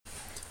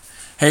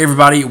Hey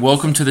everybody,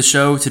 welcome to the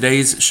show.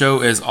 Today's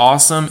show is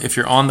awesome. If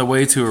you're on the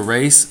way to a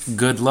race,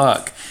 good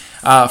luck.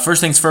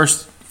 First things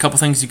first, a couple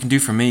things you can do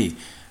for me.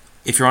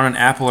 If you're on an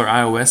Apple or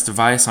iOS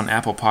device on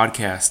Apple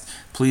Podcast,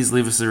 please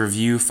leave us a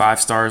review. 5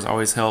 stars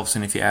always helps,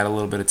 and if you add a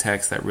little bit of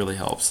text, that really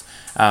helps.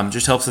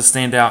 Just helps us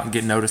stand out and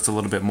get noticed a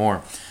little bit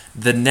more.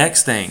 The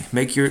next thing,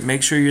 make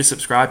sure you're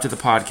subscribed to the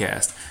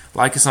podcast.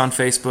 Like us on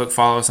Facebook,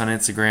 follow us on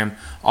Instagram,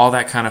 all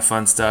that kind of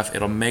fun stuff.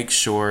 It'll make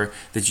sure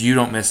that you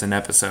don't miss an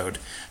episode.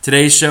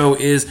 Today's show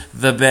is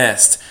the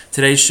best.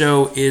 Today's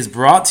show is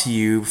brought to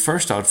you,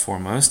 first and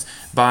foremost,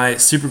 by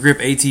Super Grip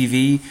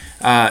ATV.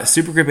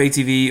 Super Grip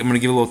ATV, I'm going to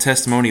give a little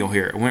testimonial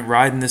here. I went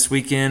riding this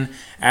weekend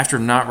after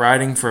not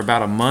riding for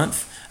about a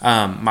month.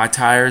 My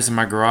tires in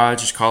my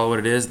garage, just call it what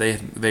it is,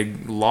 they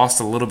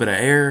lost a little bit of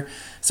air.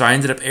 So I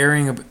ended up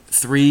airing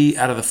 3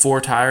 out of the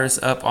 4 tires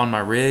up on my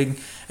rig.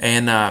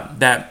 And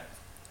that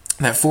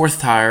fourth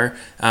tire,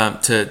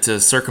 to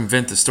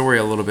circumvent the story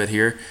a little bit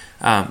here,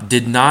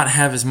 did not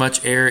have as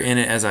much air in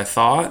it as I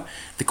thought.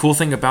 The cool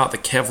thing about the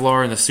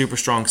Kevlar and the super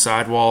strong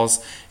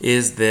sidewalls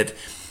is that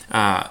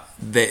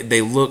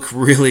they look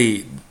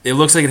really. It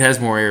looks like it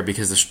has more air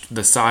because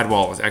the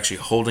sidewall is actually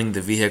holding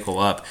the vehicle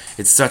up.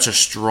 It's such a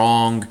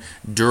strong,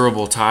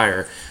 durable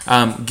tire.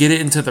 Get it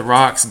into the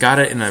rocks. Got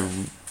it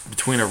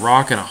between a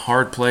rock and a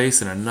hard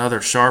place and another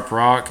sharp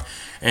rock.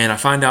 And I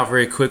find out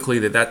very quickly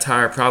that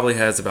tire probably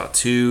has about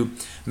 2,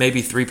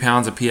 maybe 3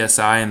 pounds of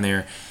PSI in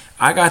there.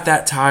 I got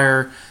that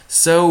tire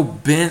so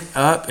bent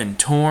up and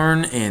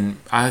torn, and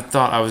I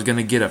thought I was going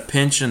to get a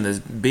pinch in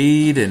the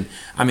bead. And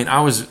I mean, I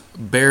was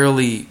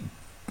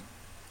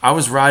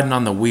riding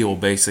on the wheel,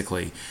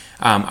 basically.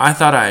 I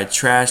thought I had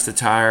trashed the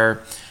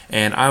tire,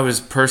 and I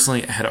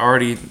had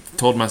already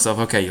told myself,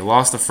 okay, you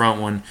lost the front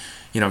one.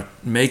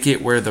 Make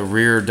it where the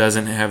rear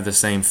doesn't have the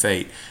same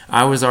fate.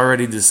 I was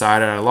already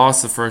decided. I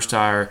lost the first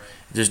tire.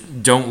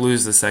 Just don't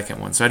lose the second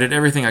one. So I did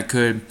everything I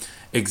could.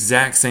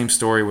 Exact same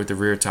story with the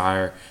rear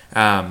tire.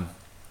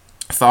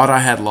 Thought I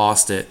had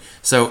lost it.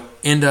 So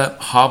end up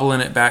hobbling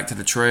it back to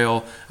the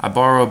trail. I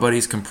borrow a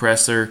buddy's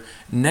compressor.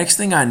 Next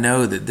thing I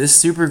know, that this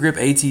Super Grip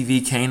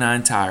ATV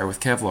K9 tire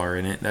with Kevlar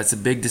in it, that's a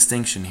big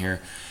distinction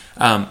here,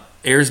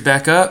 airs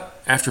back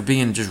up after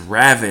being just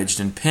ravaged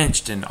and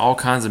pinched and all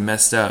kinds of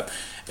messed up.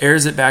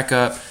 Airs it back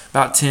up,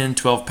 about 10,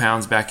 12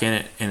 pounds back in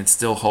it, and it's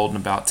still holding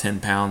about 10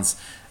 pounds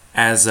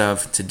as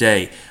of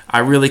today. I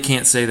really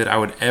can't say that I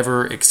would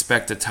ever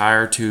expect a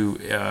tire to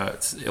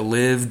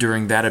live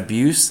during that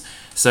abuse.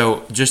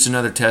 So just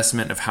another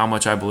testament of how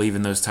much I believe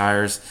in those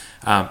tires.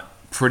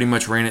 Pretty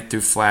much ran it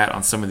through flat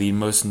on some of the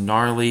most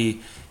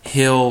gnarly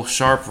hill,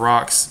 sharp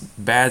rocks,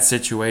 bad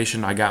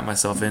situation I got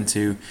myself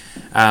into.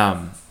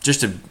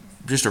 Just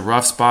a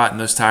rough spot, and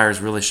those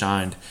tires really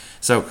shined.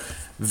 So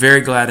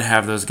very glad to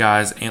have those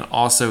guys, and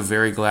also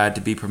very glad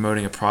to be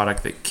promoting a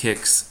product that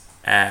kicks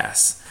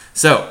ass.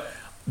 So,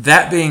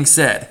 that being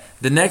said,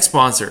 the next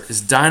sponsor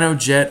is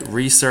DynoJet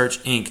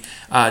Research Inc.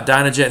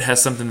 DynoJet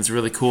has something that's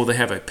really cool. They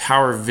have a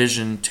Power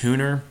Vision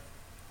tuner.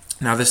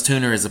 Now, this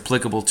tuner is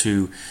applicable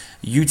to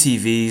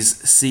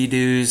UTVs,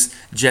 Sea-Doos,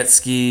 jet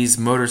skis,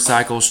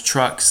 motorcycles,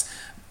 trucks,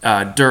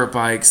 dirt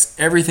bikes,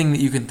 everything that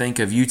you can think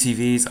of,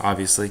 UTVs,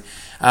 obviously.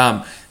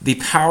 The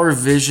Power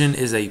Vision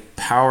is a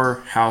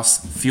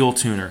powerhouse fuel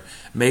tuner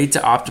made to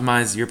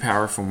optimize your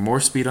power for more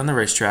speed on the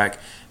racetrack,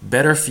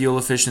 better fuel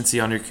efficiency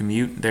on your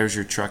commute. There's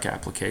your truck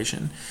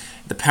application.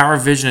 The Power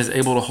Vision is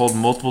able to hold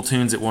multiple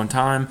tunes at one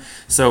time.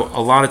 So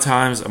a lot of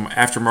times,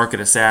 aftermarket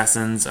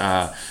assassins,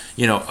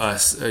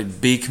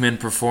 Beekman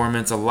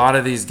Performance, a lot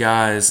of these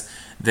guys,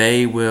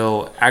 they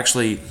will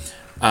actually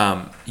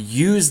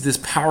use this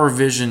Power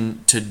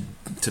Vision to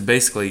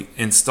basically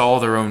install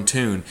their own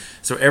tune.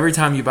 So every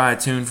time you buy a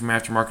tune from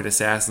Aftermarket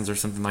Assassins or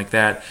something like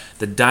that,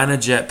 the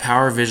DynoJet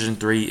Power Vision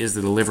 3 is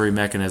the delivery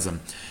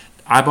mechanism.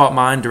 I bought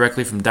mine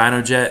directly from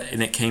DynoJet,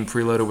 and it came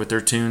preloaded with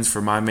their tunes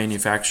for my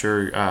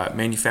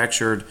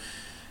manufactured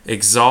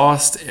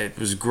exhaust. It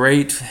was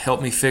great,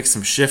 helped me fix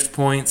some shift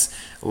points,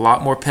 a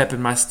lot more pep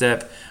in my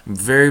step. I'm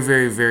very,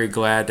 very, very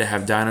glad to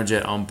have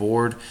DynoJet on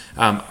board.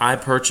 I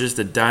purchased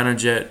the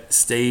DynoJet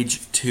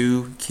Stage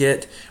 2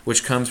 kit,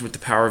 which comes with the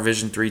Power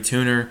Vision 3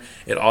 tuner.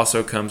 It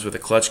also comes with a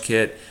clutch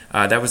kit.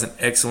 That was an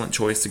excellent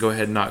choice to go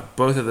ahead and knock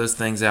both of those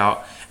things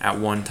out at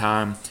one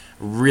time.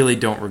 Really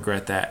don't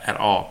regret that at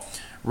all.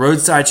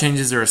 Roadside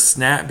changes are a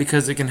snap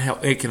because it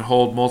can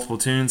hold multiple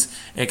tunes.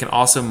 It can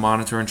also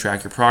monitor and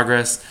track your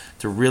progress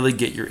to really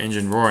get your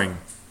engine roaring.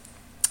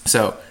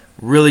 So,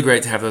 really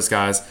great to have those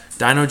guys.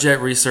 DynoJet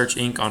Research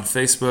Inc. on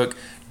Facebook,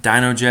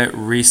 DynoJet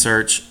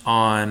Research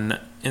on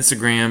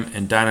Instagram,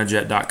 and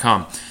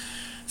dynojet.com.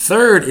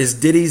 Third is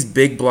Diddy's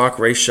Big Block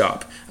Race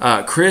Shop.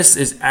 Chris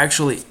is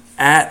actually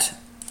at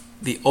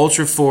the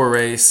Ultra 4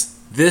 race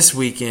this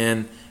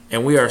weekend,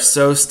 and we are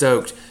so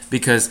stoked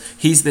because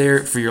he's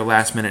there for your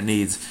last minute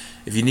needs.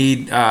 If you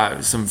need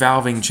some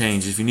valving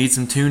change, if you need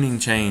some tuning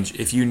change,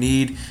 if you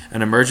need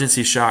an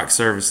emergency shock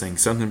servicing,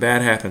 something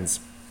bad happens,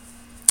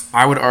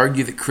 I would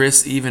argue that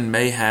Chris even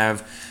may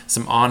have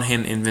some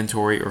on-hand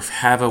inventory or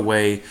have a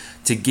way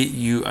to get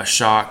you a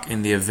shock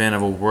in the event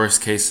of a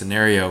worst case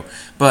scenario.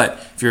 But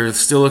if you're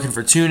still looking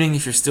for tuning,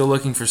 if you're still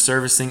looking for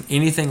servicing,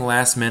 anything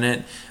last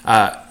minute,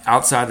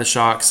 outside the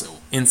shocks,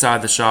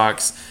 inside the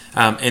shocks,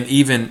 and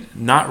even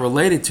not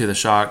related to the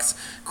shocks,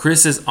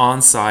 Chris is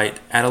on site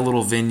at a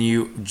little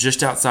venue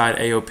just outside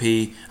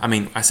AOP. I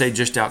mean, I say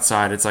just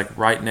outside, it's like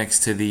right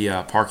next to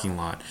the parking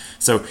lot.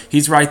 So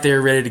he's right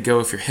there ready to go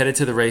if you're headed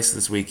to the race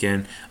this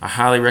weekend. I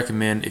highly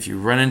recommend, if you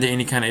run into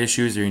any kind of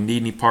issues or you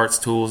need any parts,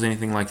 tools,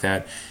 anything like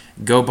that,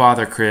 go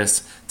bother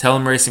Chris. Tell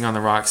him Racing on the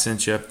Rocks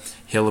sent you.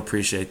 He'll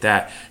appreciate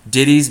that.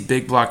 Diddy's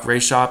Big Block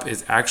Race Shop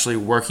is actually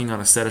working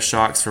on a set of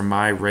shocks for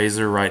my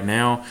Razor right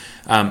now.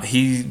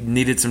 He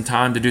needed some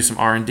time to do some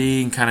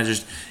R&D and kind of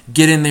just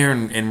get in there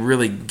and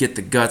really get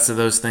the guts of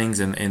those things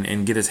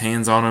and get his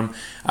hands on them.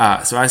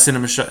 So I sent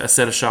him a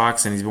set of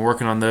shocks, and he's been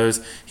working on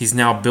those. He's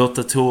now built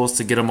the tools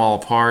to get them all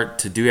apart,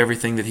 to do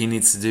everything that he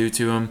needs to do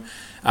to them.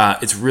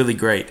 It's really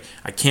great.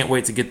 I can't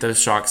wait to get those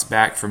shocks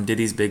back from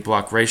Diddy's Big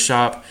Block Race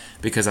Shop,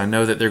 because I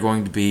know that they're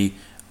going to be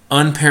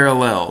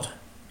unparalleled,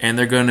 and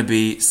they're going to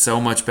be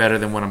so much better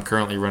than what I'm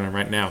currently running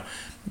right now.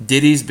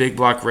 Diddy's Big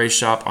Block Race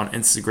Shop on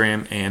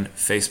Instagram and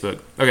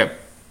Facebook. Okay,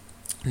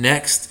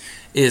 next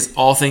is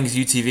All Things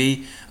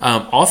UTV.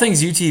 All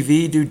Things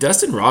UTV, dude,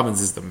 Dustin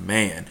Robbins is the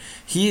man.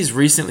 He's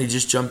recently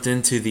just jumped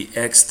into the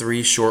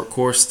X3 short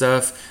course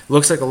stuff.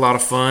 Looks like a lot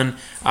of fun.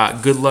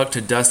 Good luck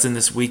to Dustin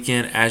this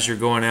weekend as you're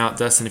going out.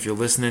 Dustin, if you're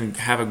listening,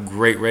 have a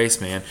great race,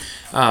 man.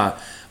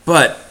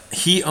 But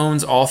he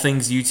owns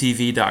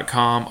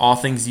allthingsutv.com, All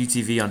Things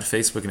UTV on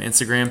Facebook and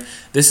Instagram.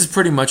 This is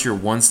pretty much your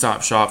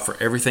one-stop shop for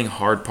everything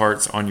hard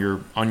parts on your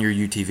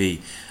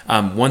UTV.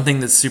 One thing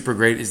that's super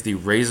great is the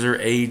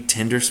Razor Aid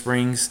tender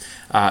springs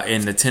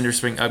and the tender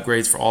spring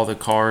upgrades for all the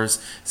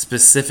cars,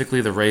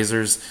 specifically the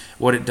Razors.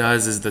 What it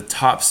does is the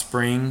top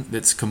spring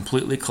that's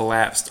completely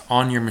collapsed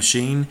on your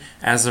machine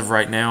as of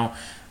right now,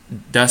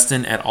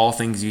 Dustin at All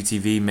Things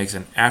UTV makes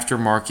an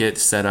aftermarket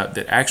setup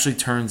that actually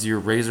turns your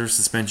Razor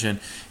suspension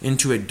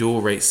into a dual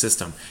rate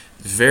system.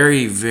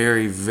 Very,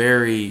 very,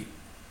 very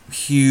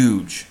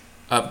huge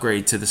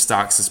upgrade to the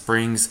stock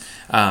springs.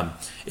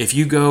 If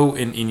you go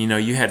and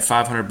you had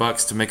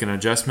 $500 to make an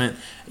adjustment,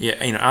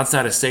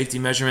 outside of safety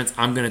measurements,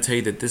 I'm going to tell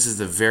you that this is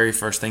the very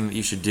first thing that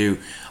you should do.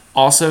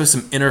 Also,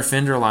 some inner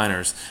fender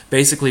liners.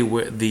 Basically,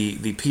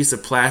 the piece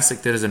of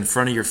plastic that is in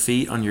front of your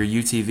feet on your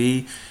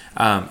UTV,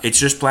 it's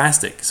just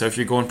plastic. So if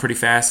you're going pretty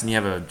fast and you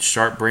have a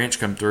sharp branch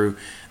come through,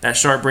 that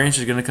sharp branch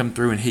is going to come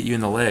through and hit you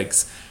in the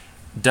legs.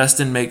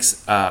 Dustin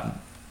makes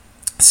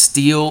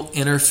steel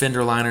inner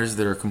fender liners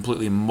that are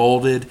completely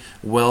molded,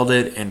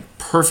 welded, and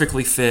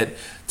perfectly fit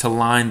to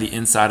line the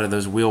inside of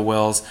those wheel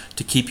wells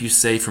to keep you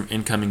safe from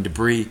incoming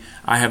debris.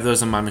 I have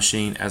those on my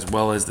machine, as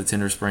well as the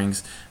tender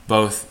springs.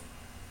 Both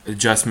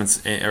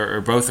adjustments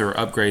or both are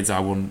upgrades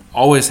I will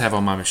always have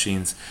on my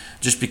machines,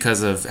 just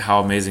because of how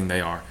amazing they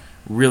are.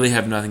 Really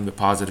have nothing but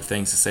positive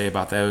things to say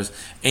about those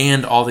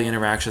and all the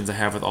interactions I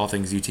have with All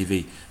Things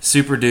UTV.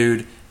 Super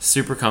dude,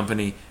 super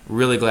company.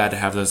 Really glad to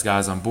have those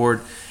guys on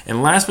board.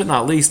 And last but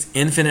not least,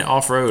 Infinite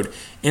Off-Road.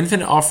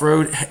 Infinite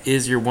Off-Road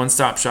is your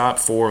one-stop shop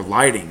for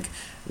lighting,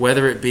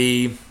 whether it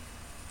be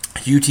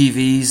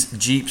UTVs,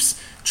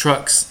 Jeeps,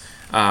 trucks,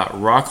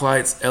 rock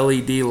lights,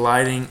 LED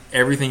lighting,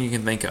 everything you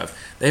can think of.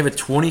 They have a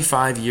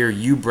 25-year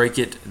you break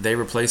it, they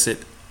replace it,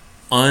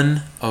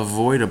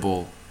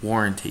 unavoidable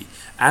warranty.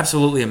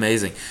 Absolutely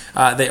amazing.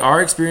 They are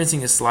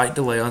experiencing a slight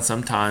delay on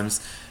sometimes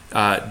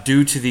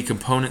due to the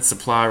component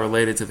supply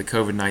related to the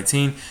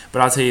COVID-19.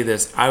 But I'll tell you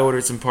this, I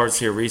ordered some parts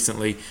here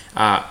recently.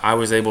 I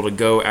was able to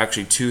go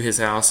actually to his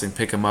house and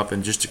pick them up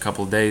in just a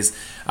couple of days.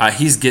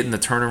 He's getting the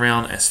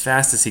turnaround as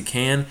fast as he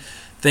can.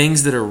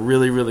 Things that are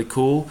really, really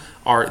cool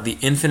are the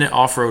Infinite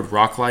Off-Road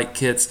Rock Light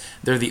kits.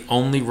 They're the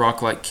only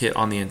rock light kit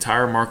on the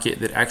entire market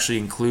that actually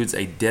includes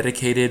a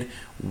dedicated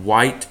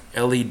white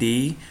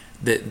LED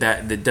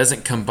that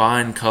doesn't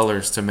combine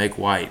colors to make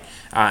white.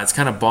 It's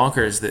kind of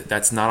bonkers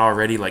that's not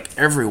already like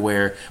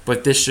everywhere,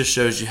 but this just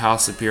shows you how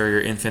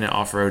superior Infinite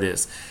Off-Road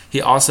is.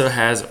 He also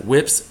has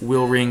whips,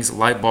 wheel rings,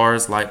 light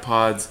bars, light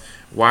pods,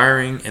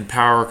 wiring, and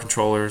power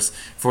controllers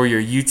for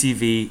your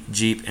UTV,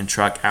 Jeep, and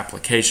truck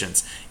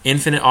applications.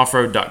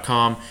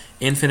 InfiniteOffroad.com,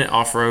 Infinite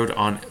Off-Road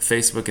on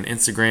Facebook and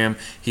Instagram.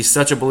 He's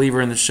such a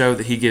believer in the show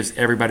that he gives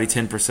everybody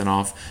 10%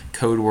 off.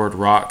 Code word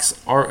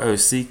ROCKS,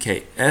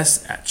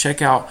 ROCKS at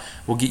checkout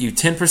will get you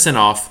 10%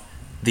 off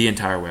the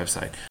entire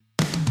website.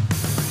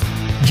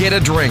 Get a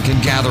drink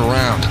and gather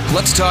round.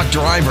 Let's talk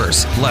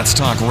drivers. Let's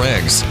talk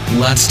rigs.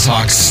 Let's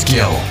talk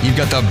skill. You've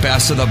got the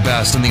best of the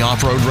best in the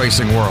off-road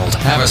racing world.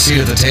 Have a seat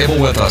at the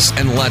table with us,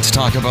 and let's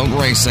talk about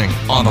racing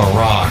on the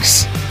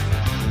rocks.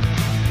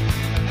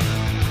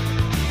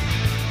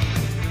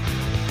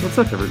 What's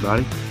up,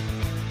 everybody?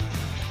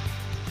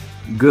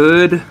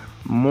 Good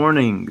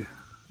morning.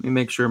 Let me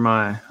make sure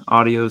my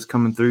audio is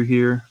coming through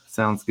here.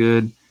 Sounds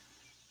good.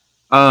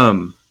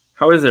 How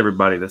is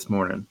everybody this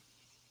morning?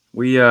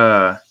 We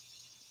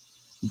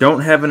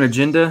don't have an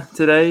agenda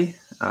today.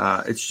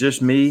 It's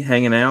just me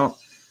hanging out,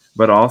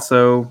 but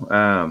also,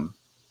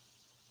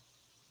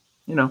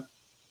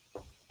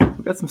 let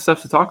we got some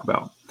stuff to talk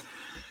about.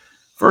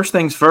 First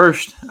things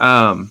first,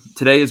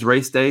 today is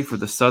race day for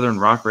the Southern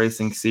Rock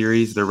Racing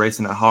Series. They're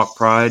racing at Hawk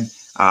Pride.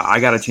 I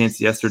got a chance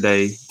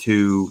yesterday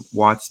to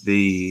watch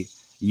the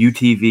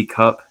UTV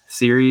Cup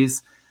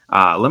Series.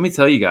 Let me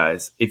tell you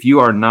guys, if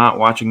you are not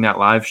watching that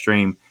live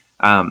stream,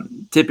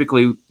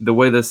 typically the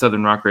way the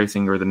Southern Rock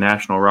Racing or the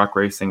National Rock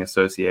Racing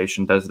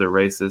Association does their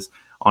races,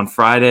 on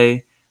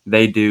Friday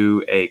they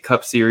do a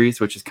Cup Series,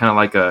 which is kind of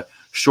like a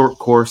short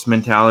course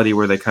mentality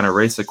where they kind of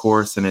race a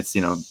course and it's,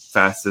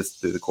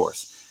 fastest through the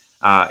course.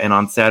 And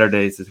on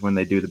Saturdays is when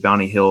they do the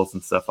Bounty Hills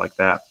and stuff like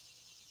that.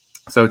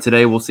 So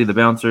today we'll see the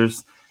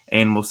Bouncers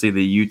and we'll see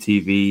the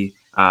UTV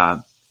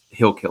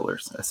Hill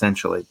Killers,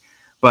 essentially.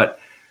 But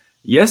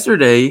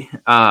yesterday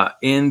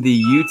in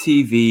the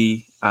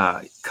UTV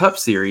Cup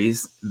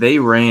Series, they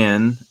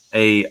ran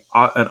an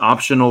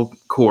optional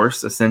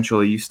course.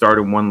 Essentially, you start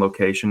in one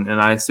location,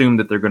 and I assume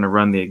that they're going to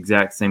run the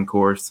exact same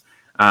course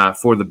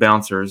for the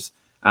Bouncers.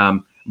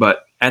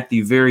 But at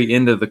the very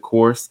end of the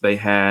course, they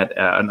had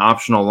an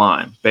optional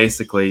line.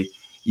 Basically,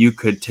 you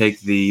could take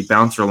the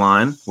bouncer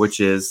line, which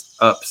is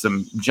up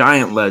some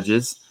giant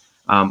ledges,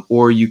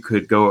 or you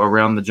could go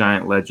around the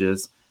giant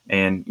ledges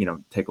and,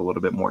 take a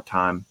little bit more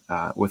time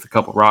with a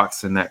couple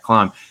rocks in that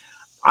climb.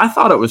 I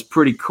thought it was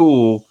pretty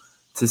cool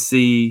to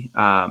see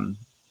that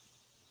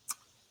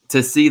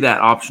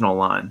optional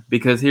line,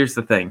 because here's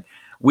the thing.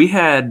 We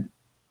had,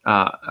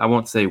 I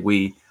won't say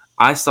we,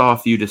 I saw a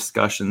few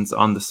discussions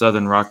on the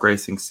Southern Rock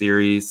Racing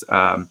Series.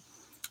 I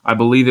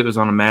believe it was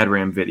on a Mad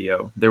Ram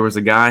video. There was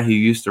a guy who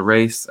used to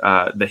race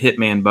the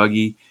Hitman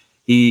buggy.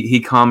 He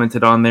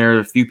commented on there.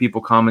 A few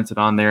people commented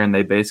on there, and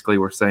they basically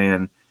were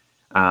saying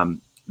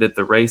that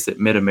the race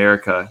at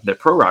Mid-America that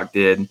Pro Rock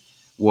did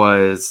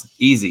was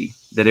easy,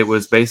 that it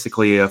was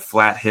basically a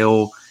flat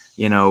hill,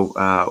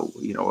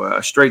 a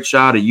straight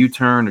shot, a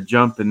U-turn, a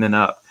jump, and then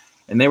up.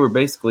 And they were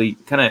basically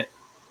kind of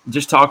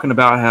just talking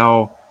about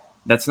how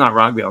that's not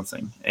rock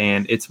bouncing,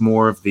 and it's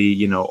more of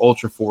the,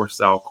 ultra force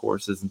style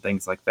courses and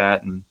things like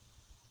that. And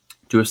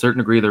to a certain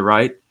degree, they're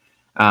right.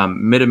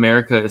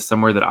 Mid-America is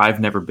somewhere that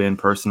I've never been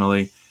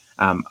personally.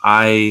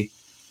 I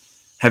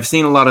have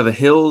seen a lot of the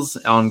hills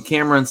on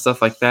camera and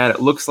stuff like that.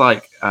 It looks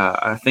like,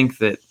 I think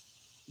that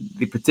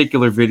the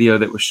particular video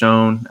that was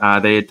shown,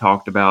 they had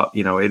talked about,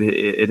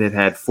 it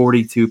had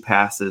 42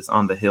 passes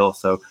on the hill.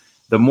 So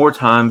the more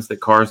times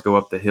that cars go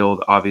up the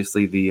hill,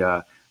 obviously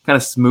the kind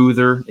of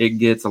smoother it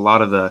gets. A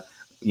lot of the,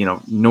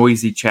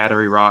 noisy,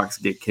 chattery rocks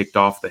get kicked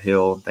off the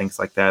hill and things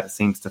like that. It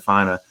seems to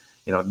find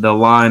the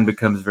line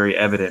becomes very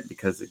evident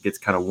because it gets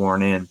kind of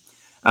worn in.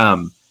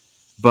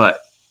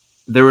 But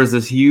there was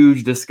this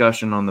huge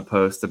discussion on the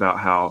post about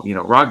how,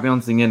 rock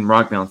bouncing isn't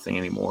rock bouncing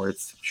anymore.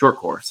 It's short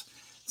course.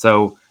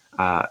 So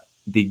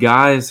the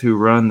guys who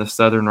run the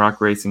Southern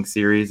Rock Racing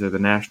Series or the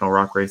National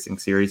Rock Racing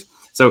Series.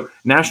 So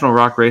National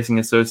Rock Racing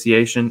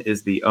Association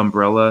is the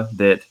umbrella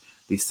that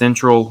the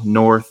Central,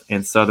 North,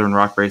 and Southern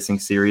Rock Racing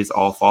Series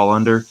all fall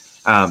under.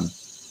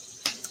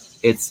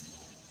 It's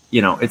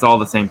all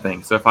the same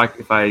thing. So if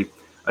I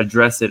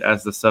address it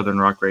as the Southern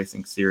Rock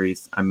Racing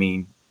Series, I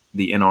mean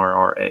the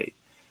NRRA.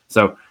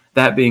 So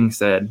that being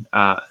said,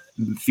 a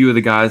few of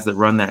the guys that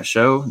run that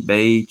show,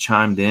 they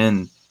chimed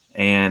in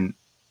and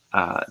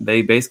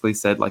they basically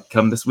said, like,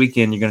 come this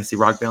weekend, you're going to see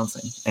rock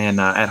bouncing and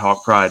at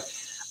Hawk Pride.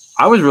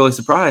 I was really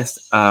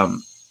surprised.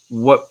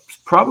 What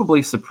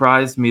probably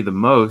surprised me the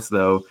most,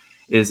 though,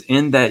 is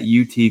in that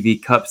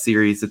UTV Cup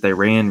Series that they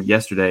ran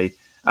yesterday,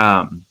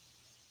 I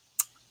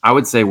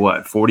would say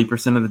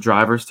 40% of the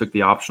drivers took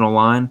the optional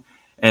line.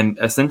 And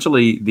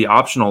essentially the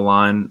optional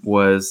line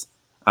was,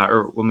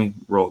 or let me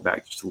roll it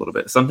back just a little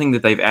bit, something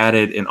that they've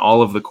added in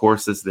all of the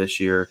courses this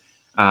year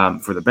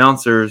for the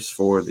Bouncers,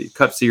 for the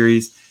Cup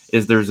Series,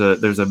 is there's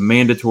a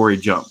mandatory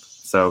jump.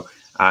 So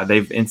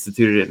they've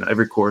instituted it in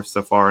every course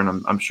so far,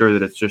 and I'm sure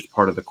that it's just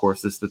part of the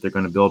courses that they're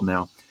going to build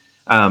now.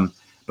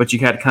 But you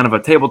had kind of a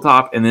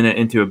tabletop and then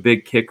into a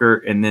big kicker.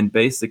 And then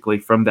basically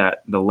from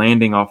that, the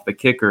landing off the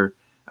kicker,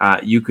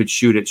 you could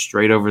shoot it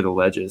straight over the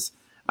ledges.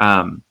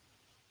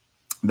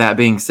 That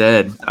being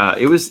said,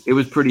 it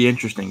was pretty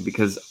interesting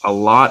because a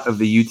lot of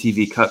the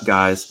UTV Cup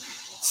guys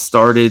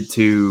started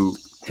to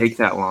take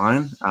that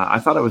line. I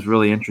thought it was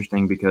really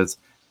interesting because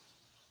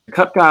the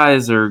Cup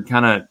guys are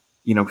kind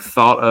of,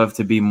 thought of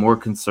to be more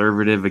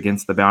conservative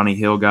against the Bounty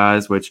Hill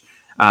guys, which,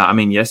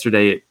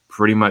 yesterday it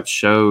pretty much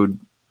showed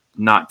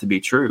not to be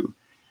true,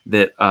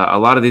 that a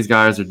lot of these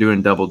guys are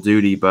doing double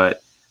duty.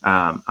 But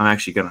I'm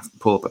actually going to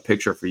pull up a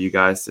picture for you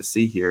guys to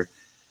see here.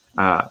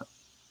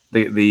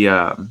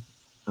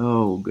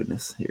 Oh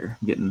goodness, here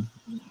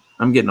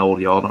I'm getting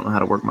old, y'all. I don't know how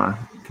to work my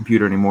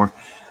computer anymore.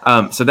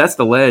 So that's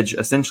the ledge,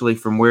 essentially,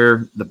 from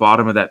where the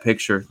bottom of that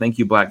picture. Thank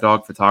you, Black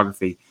Dog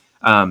Photography.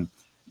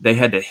 They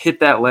had to hit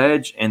that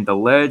ledge, and the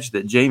ledge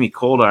that Jamie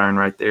Coldiron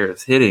right there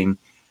is hitting,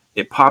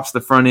 it pops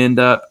the front end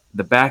up,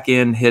 the back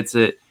end hits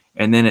it,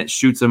 and then it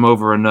shoots them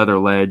over another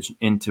ledge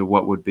into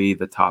what would be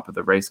the top of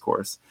the race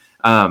course.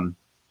 I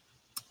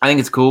think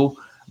it's cool,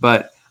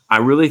 but I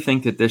really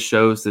think that this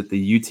shows that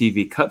the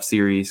UTV Cup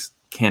Series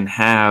can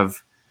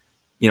have,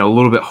 a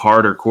little bit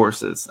harder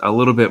courses, a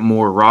little bit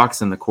more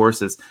rocks in the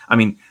courses. I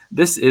mean,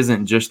 this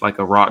isn't just like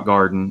a rock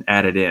garden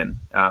added in.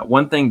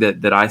 One thing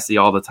that I see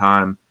all the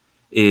time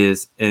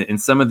is in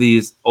some of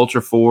these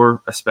Ultra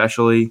 4,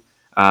 especially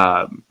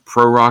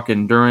Pro Rock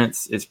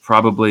Endurance is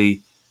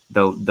probably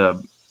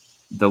the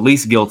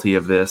least guilty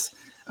of this.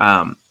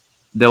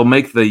 They'll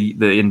make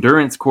the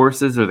endurance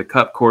courses or the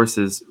cup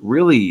courses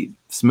really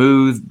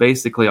smooth,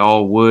 basically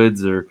all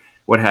woods or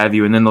what have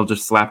you, and then they'll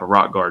just slap a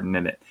rock garden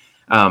in it.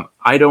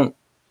 I don't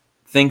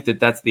think that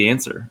that's the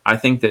answer. I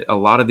think that a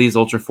lot of these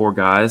Ultra 4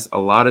 guys, a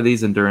lot of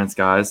these endurance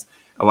guys,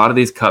 a lot of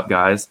these cup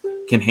guys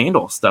can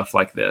handle stuff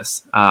like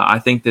this. I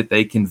think that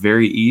they can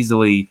very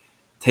easily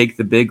take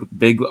the big,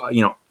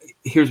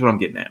 here's what I'm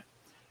getting at.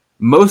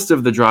 Most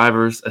of the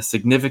drivers, a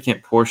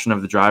significant portion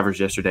of the drivers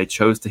yesterday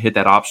chose to hit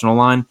that optional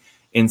line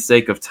in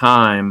sake of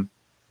time,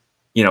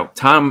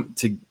 time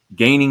to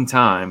gaining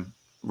time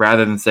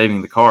rather than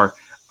saving the car.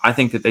 I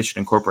think that they should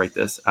incorporate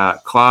this.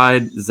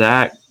 Clyde,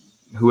 Zach,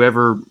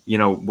 whoever,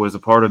 was a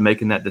part of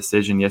making that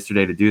decision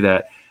yesterday to do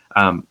that,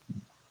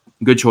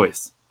 good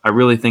choice. I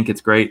really think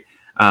it's great.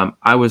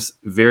 I was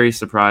very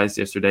surprised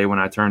yesterday when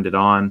I turned it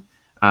on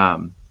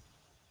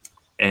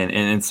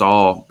and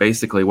saw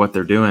basically what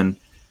they're doing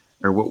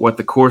or what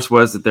the course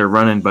was that they're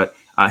running. But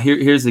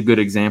here's a good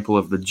example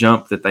of the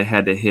jump that they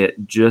had to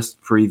hit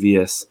just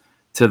previous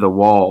to the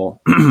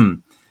wall.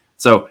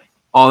 So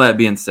all that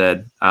being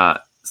said,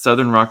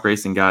 Southern Rock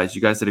Racing guys,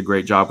 you guys did a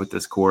great job with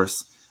this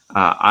course.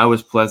 I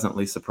was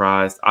pleasantly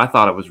surprised. I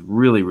thought it was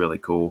really, really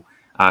cool,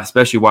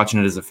 especially watching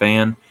it as a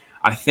fan.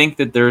 I think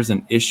that there's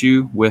an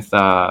issue with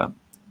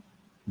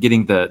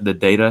getting the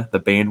data, the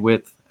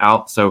bandwidth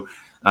out. So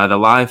the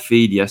live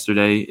feed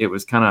yesterday, it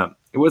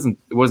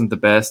wasn't the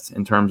best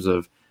in terms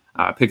of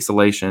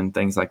pixelation,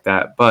 things like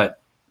that. But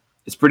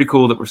it's pretty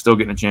cool that we're still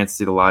getting a chance to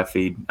see the live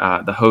feed.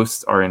 The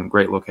hosts are in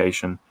great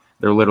location.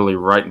 They're literally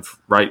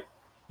right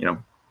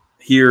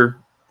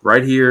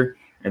here,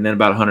 and then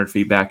about 100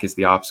 feet back is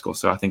the obstacle.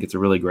 So I think it's a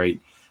really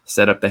great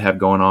setup they have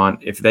going on.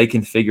 If they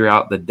can figure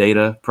out the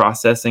data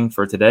processing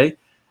for today,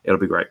 it'll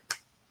be great.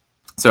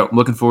 So I'm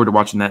looking forward to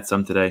watching that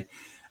some today.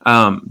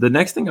 The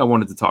next thing I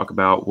wanted to talk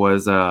about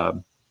was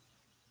the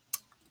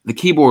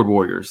keyboard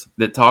warriors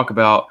that talk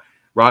about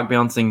rock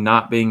bouncing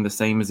not being the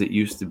same as it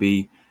used to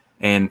be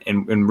and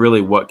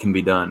really what can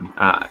be done.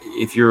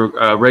 If you're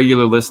a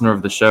regular listener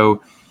of the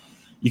show,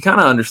 you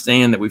kind of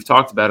understand that we've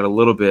talked about it a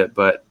little bit,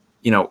 but,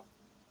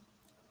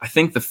 I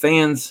think the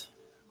fans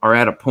are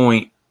at a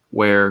point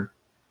where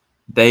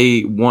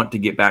they want to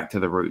get back to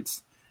the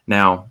roots.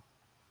 Now,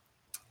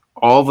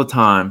 all the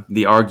time,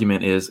 the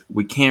argument is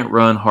we can't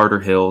run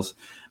harder hills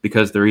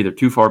because they're either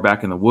too far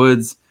back in the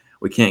woods,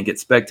 we can't get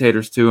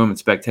spectators to them, and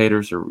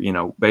spectators are,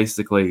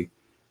 basically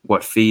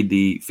what feed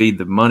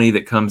the money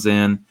that comes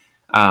in.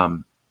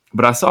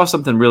 But I saw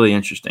something really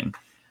interesting.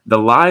 The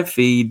live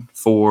feed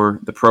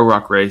for the Pro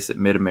Rock race at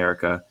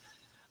Mid-America,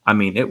 I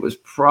mean, it was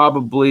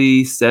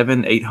probably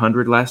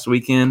 700-800 last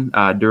weekend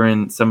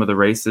during some of the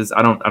races.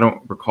 I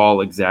don't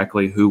recall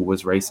exactly who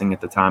was racing at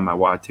the time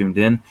I tuned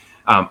in.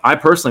 I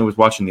personally was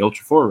watching the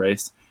Ultra 4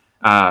 race,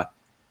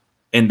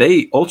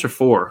 and Ultra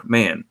 4,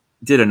 man,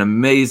 did an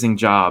amazing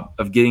job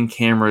of getting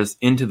cameras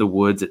into the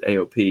woods at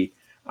AOP.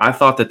 I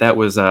thought that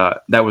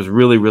was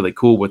really, really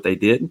cool what they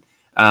did.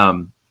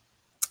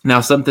 Now,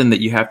 something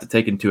that you have to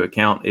take into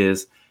account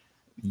is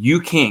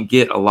you can't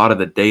get a lot of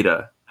the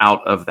data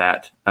out of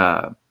that,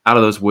 out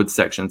of those wood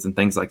sections and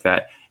things like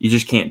that. You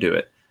just can't do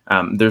it.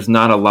 There's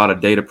not a lot of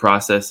data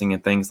processing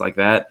and things like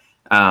that.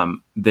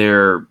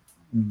 They're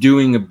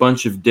doing a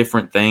bunch of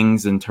different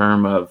things in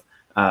terms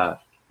of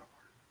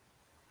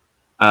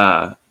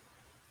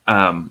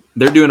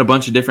they're doing a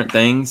bunch of different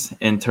things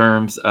in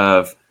terms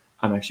of.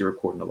 I'm actually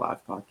recording a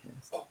live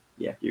podcast.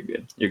 Yeah, you're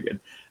good. You're good.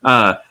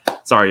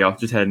 Sorry, y'all.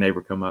 Just had a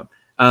neighbor come up.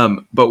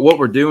 But what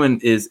we're doing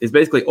is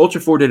basically Ultra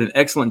 4 did an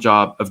excellent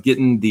job of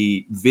getting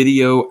the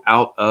video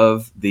out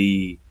of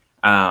the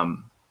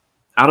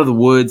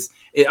woods.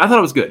 I thought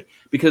it was good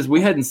because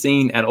we hadn't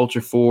seen at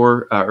Ultra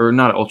 4, or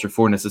not at Ultra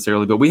 4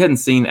 necessarily, but we hadn't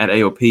seen at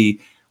AOP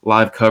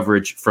live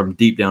coverage from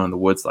deep down in the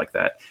woods like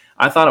that.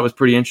 I thought it was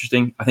pretty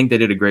interesting. I think they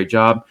did a great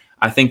job.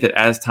 I think that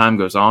as time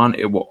goes on,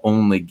 it will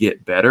only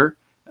get better.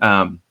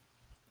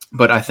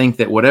 But I think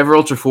that whatever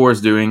Ultra 4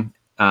 is doing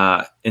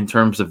in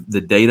terms of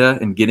the data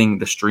and getting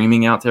the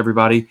streaming out to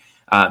everybody,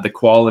 the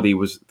quality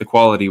was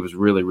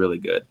really, really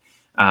good.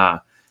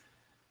 That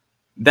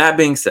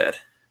being said,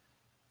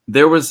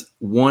 there was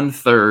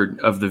 1/3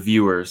 of the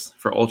viewers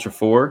for Ultra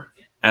 4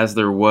 as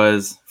there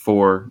was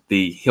for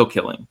the hill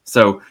killing.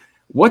 So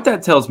what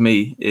that tells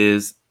me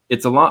is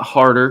it's a lot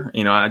harder.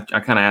 I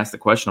kind of asked the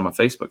question on my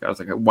Facebook. I was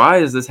like, why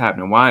is this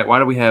happening? Why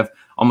do we have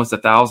almost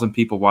 1,000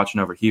 people watching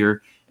over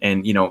here?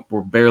 And,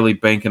 we're barely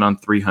banking on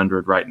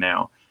 300 right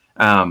now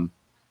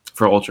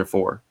for Ultra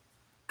 4.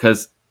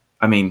 Because,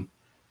 when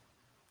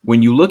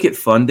you look at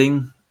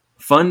funding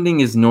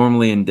is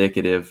normally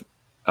indicative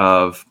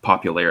of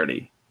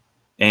popularity.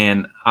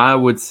 And I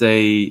would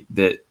say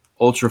that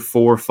Ultra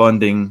 4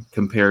 funding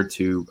compared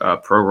to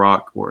Pro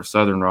Rock or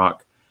Southern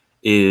Rock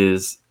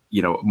is,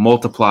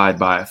 multiplied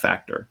by a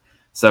factor.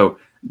 So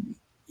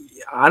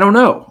I don't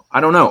know.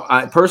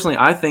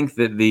 I think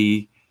that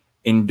the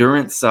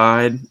endurance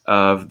side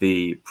of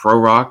the Pro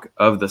Rock,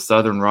 of the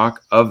Southern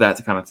Rock, of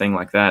that kind of thing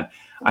like that,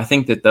 I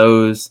think that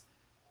the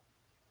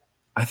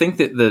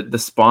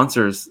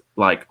sponsors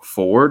like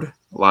Ford,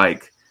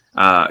 like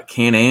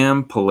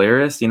Can-Am,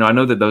 Polaris, I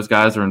know that those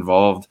guys are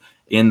involved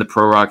in the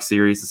Pro Rock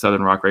series, the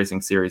Southern Rock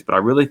Racing series, but I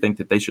really think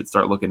that they should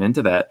start looking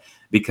into that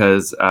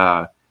because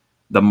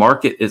the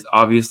market is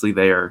obviously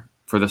there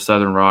for the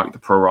Southern Rock, the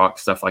Pro Rock,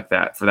 stuff like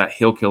that, for that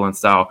hill killing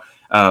style.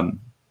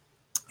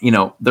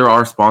 There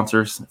are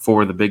sponsors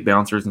for the big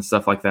bouncers and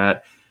stuff like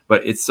that,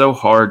 but it's so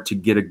hard to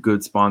get a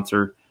good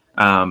sponsor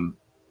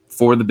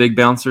for the big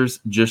bouncers,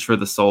 just for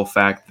the sole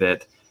fact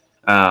that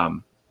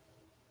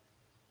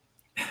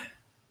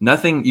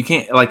nothing, you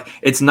can't, like,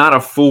 it's not a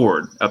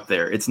Ford up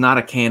there. It's not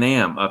a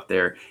Can-Am up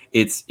there.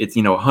 It's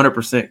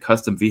 100%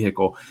 custom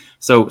vehicle.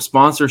 So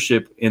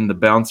sponsorship in the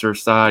bouncer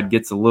side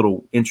gets a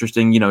little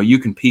interesting. You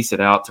can piece it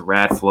out to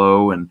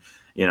Radflow and,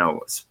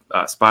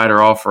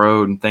 Spider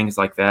Off-Road and things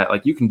like that.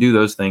 Like, you can do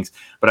those things,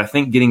 but I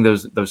think getting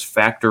those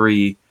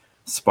factory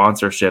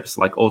sponsorships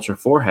like Ultra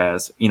 4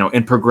 has,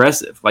 and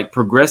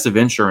Progressive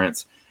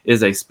Insurance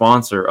is a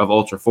sponsor of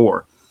Ultra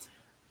 4.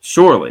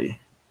 Surely,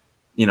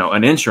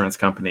 an insurance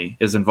company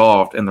is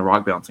involved in the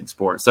rock bouncing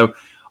sport. So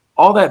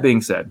all that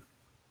being said,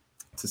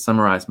 to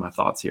summarize my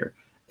thoughts here,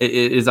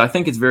 I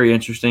think it's very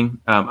interesting.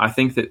 I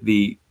think that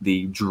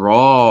the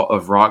draw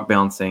of rock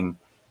bouncing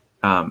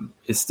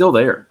is still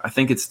there. I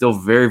think it's still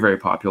very, very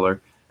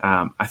popular.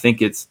 I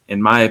think it's,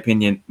 in my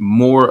opinion,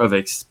 more of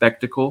a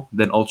spectacle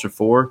than Ultra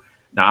 4.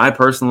 Now, I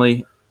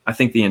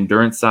think the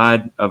endurance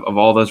side of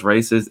all those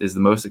races is the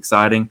most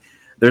exciting.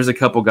 There's a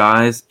couple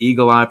guys,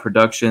 Eagle Eye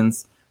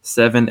Productions,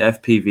 7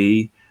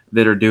 FPV,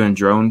 that are doing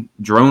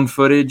drone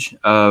footage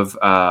of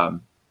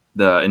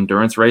the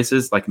endurance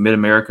races, like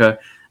Mid-America.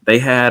 They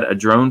had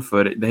drone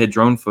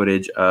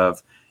footage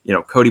of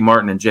Cody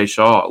Martin and Jay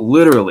Shaw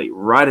literally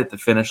right at the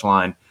finish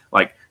line,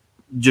 like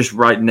just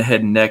right in the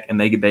head and neck, and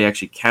they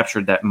actually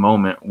captured that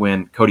moment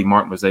when Cody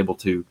Martin was able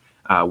to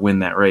win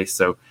that race.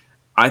 So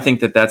I think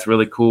that that's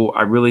really cool.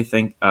 I really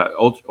think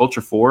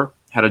Ultra 4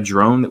 had a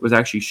drone that was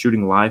actually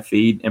shooting live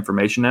feed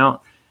information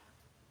out.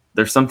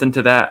 There's something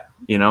to that,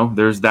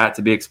 there's that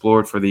to be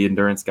explored for the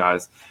endurance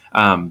guys.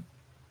 I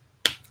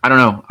don't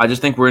know. I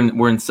just think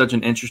we're in such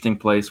an interesting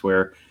place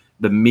where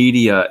the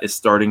media is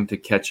starting to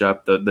catch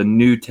up. The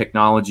new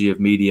technology of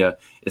media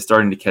is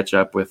starting to catch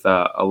up with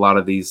a lot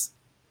of these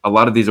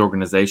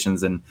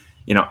organizations. And,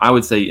 I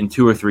would say in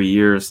 2 or 3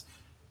 years,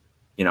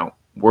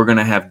 we're going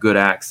to have good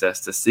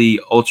access to see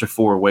Ultra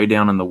 4 way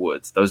down in the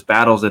woods, those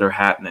battles that are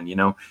happening.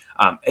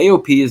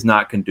 AOP is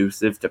not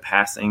conducive to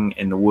passing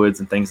in the woods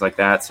and things like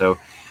that. So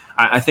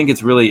I think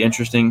it's really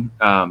interesting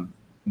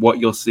what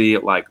you'll see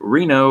at, like,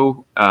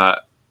 Reno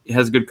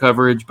has good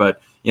coverage,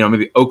 but,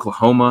 maybe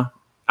Oklahoma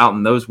out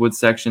in those wood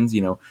sections,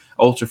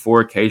 Ultra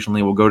 4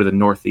 occasionally will go to the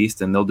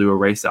Northeast and they'll do a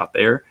race out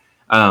there.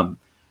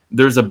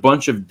 There's a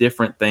bunch of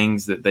different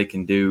things that they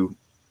can do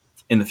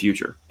in the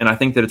future. And I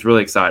think that it's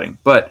really exciting.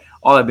 But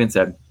all that being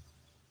said,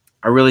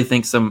 I really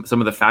think some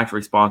of the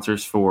factory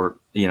sponsors for,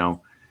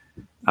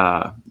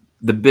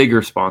 the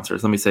bigger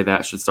sponsors, let me say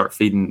that, should start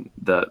feeding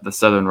the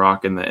Southern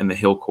Rock and the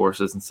hill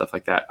courses and stuff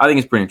like that. I think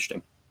it's pretty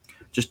interesting.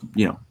 Just,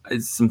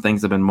 it's some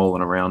things I've been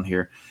mulling around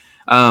here.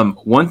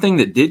 One thing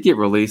that did get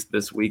released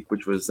this week,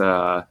 which was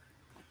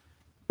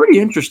pretty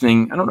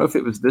interesting. I don't know if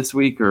it was this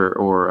week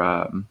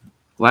or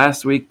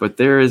last week, but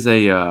there is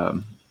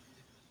a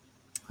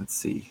let's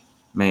see.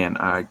 Man,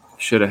 I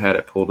should have had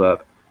it pulled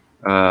up.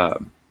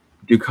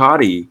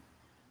 Ducati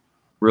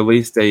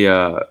released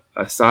a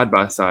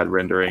side-by-side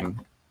rendering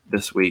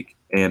this week,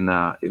 and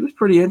it was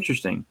pretty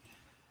interesting.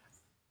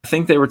 I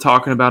think they were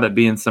talking about it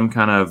being some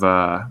kind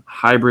of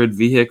hybrid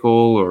vehicle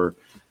or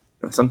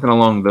something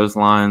along those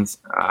lines.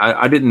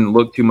 I didn't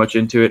look too much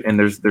into it, and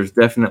there's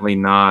definitely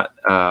not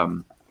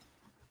a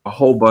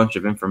whole bunch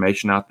of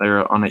information out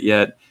there on it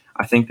yet.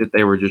 I think that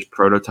they were just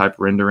prototype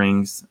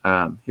renderings.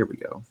 Here we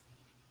go.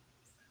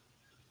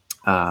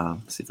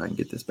 Let's see if I can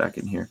get this back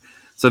in here.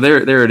 So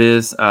there it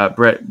is.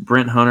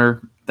 Brent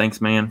Hunter, thanks,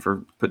 man,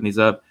 for putting these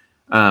up.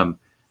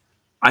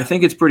 I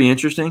think it's pretty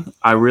interesting.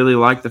 I really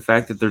like the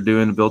fact that they're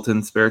doing a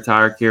built-in spare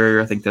tire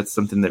carrier. I think that's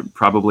something that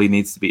probably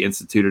needs to be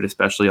instituted,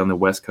 especially on the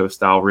West Coast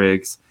style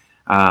rigs.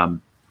 It's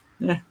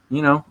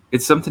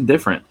something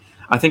different.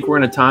 I think we're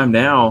in a time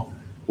now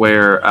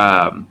where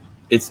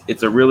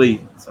it's a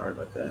really, sorry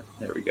about that.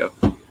 There we go.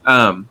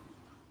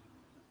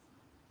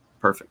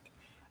 Perfect.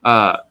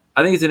 I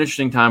think it's an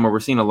interesting time where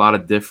we're seeing a lot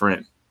of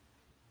different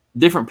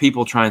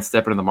people try and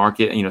step into the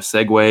market.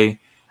 Segway,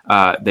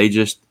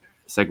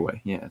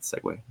 Segway. Yeah, it's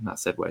Segway, not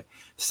Segway.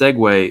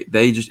 Segway,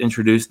 they just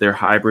introduced their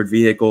hybrid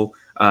vehicle.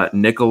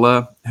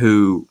 Nikola,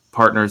 who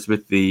partners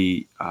with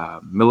the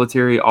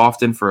military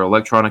often for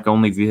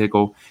electronic-only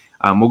vehicle.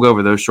 We'll go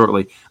over those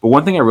shortly. But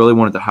one thing I really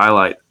wanted to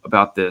highlight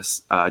about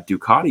this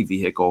Ducati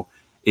vehicle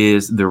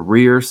is the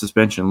rear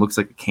suspension. Looks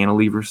like a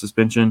cantilever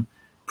suspension.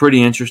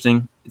 pretty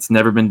interesting. It's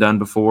never been done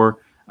before.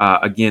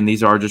 Again,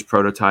 these are just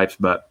prototypes,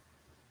 but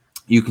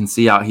you can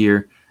see out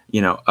here,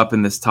 up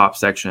in this top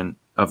section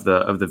of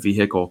the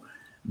vehicle,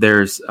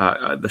 there's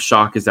the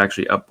shock is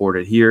actually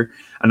upboarded here.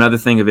 Another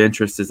thing of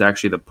interest is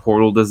actually the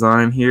portal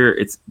design here.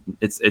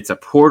 It's a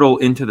portal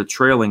into the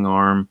trailing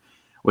arm,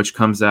 which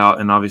comes out,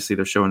 and obviously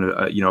they're showing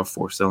a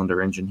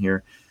 4-cylinder engine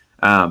here.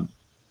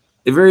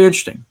 It's very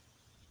interesting.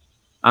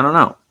 I don't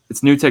know.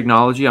 It's new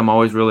technology. I'm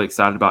always really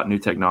excited about new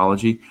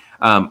technology.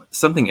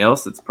 Something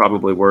else that's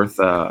probably worth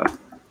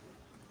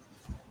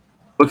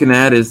looking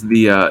at is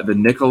the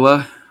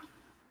Nikola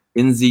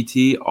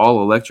NZT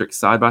all electric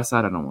side by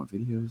side. I don't want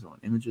videos, I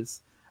want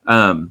images.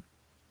 You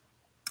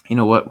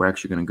know what? We're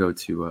actually going to go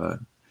to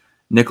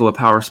Nikola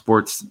Power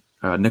Sports,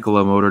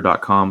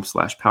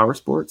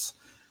 nikolamotor.com/powersports.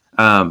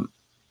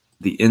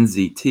 The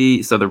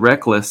NZT. So the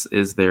Reckless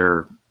is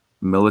their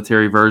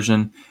military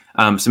version.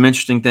 Some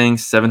interesting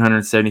things: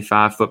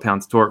 775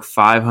 foot-pounds torque,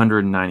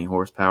 590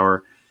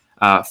 horsepower,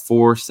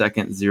 4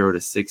 seconds 0 to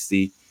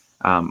 60.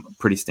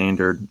 Pretty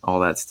standard,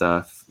 all that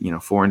stuff.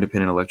 4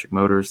 independent electric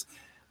motors.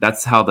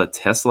 That's how the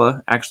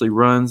Tesla actually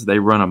runs. They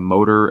run a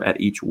motor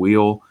at each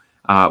wheel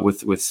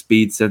with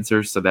speed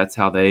sensors. So that's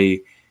how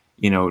they,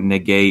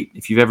 negate.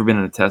 If you've ever been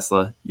in a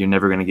Tesla, you're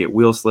never going to get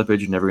wheel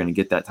slippage. You're never going to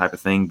get that type of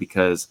thing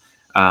because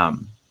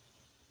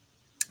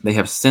they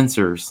have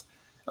sensors,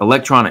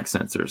 electronic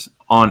sensors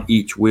on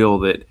each wheel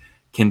that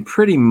can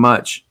pretty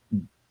much,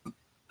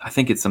 I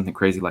think it's something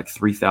crazy like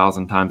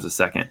 3,000 times a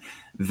second.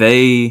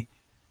 They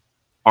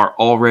are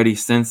already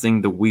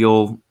sensing the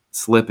wheel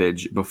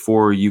slippage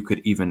before you could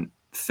even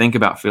think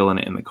about feeling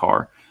it in the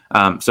car.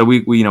 So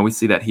we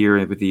see that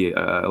here with the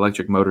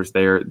electric motors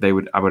there. I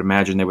would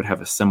imagine they would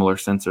have a similar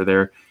sensor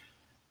there.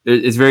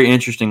 It's very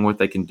interesting what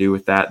they can do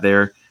with that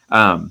there.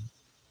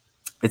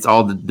 It's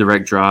all the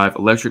direct drive.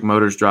 Electric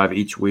motors drive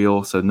each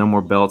wheel, so no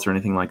more belts or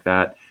anything like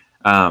that.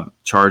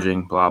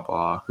 Charging, blah,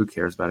 blah. Who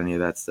cares about any of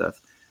that stuff?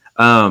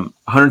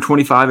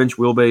 125-inch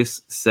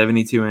wheelbase,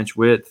 72-inch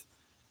width.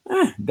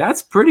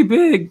 That's pretty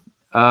big.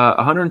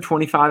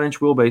 125-inch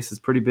wheelbase is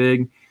pretty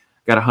big.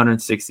 Got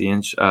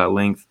 160-inch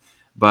length.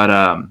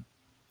 But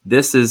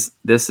this is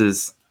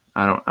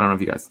I don't know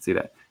if you guys can see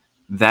that.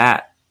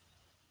 That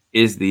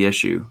is the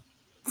issue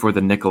for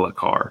the Nikola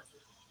car.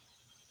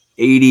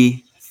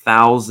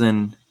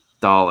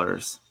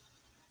 $80,000.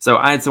 So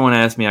I had someone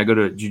ask me, I go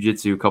to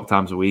jiu-jitsu a couple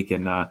times a week,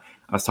 and I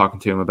was talking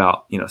to him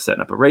about,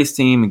 setting up a race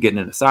team and getting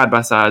into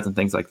side-by-sides and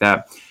things like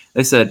that.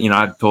 They said,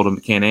 I told them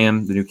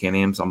Can-Am, the new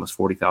Can-Am's almost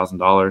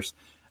 $40,000,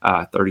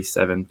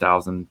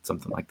 37,000,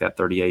 something like that,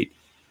 38.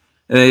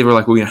 And they were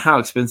like, well, how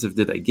expensive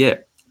did they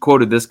get?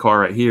 Quoted this car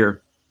right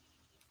here.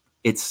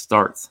 It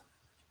starts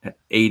at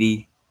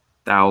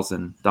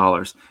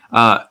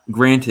 $80,000.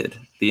 Granted,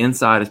 the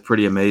inside is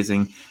pretty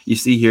amazing. You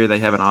see here they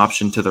have an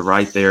option to the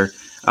right there.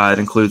 It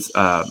includes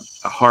a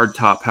hard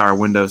top, power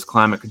windows,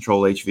 climate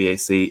control,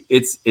 HVAC.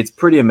 It's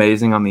pretty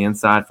amazing on the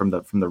inside from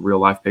the real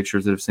life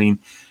pictures that I've seen.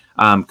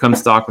 Comes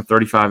stock with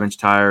 35-inch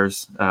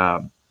tires,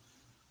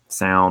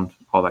 sound,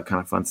 all that kind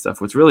of fun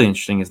stuff. What's really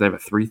interesting is they have a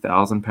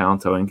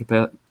 3,000-pound towing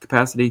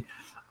capacity.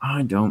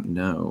 I don't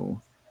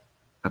know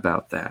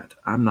about that.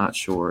 I'm not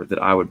sure that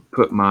I would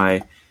put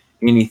my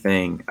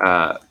anything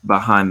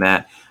behind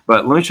that.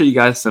 But let me show you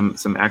guys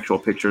some actual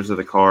pictures of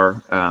the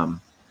car.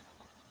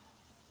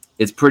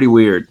 It's pretty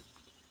weird.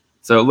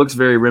 So it looks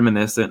very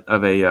reminiscent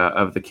of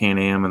the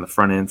Can-Am and the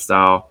front end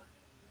style.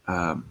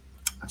 I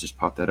just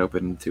popped that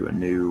open into a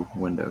new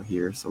window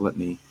here. So let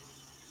me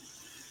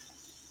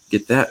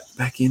get that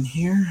back in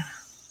here.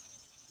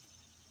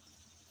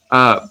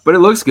 But it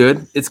looks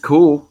good. It's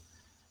cool.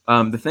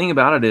 The thing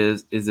about it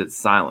is it's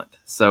silent.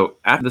 So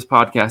after this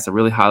podcast, I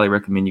really highly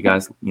recommend you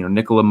guys,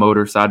 Nikola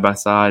motor side by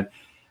side.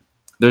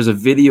 There's a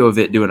video of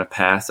it doing a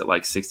pass at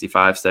like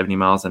 65, 70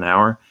 miles an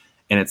hour,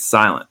 and it's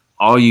silent.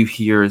 All you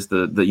hear is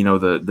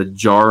the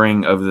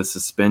jarring of the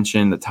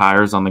suspension, the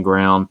tires on the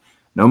ground.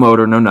 No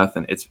motor, no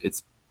nothing.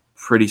 It's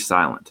pretty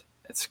silent.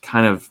 It's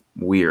kind of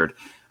weird.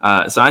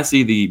 So I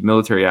see the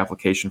military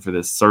application for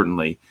this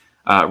certainly.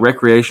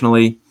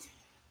 Recreationally,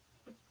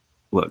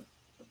 look,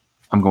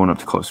 I'm going up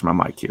to close to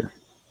my mic here.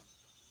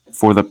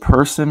 For the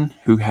person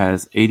who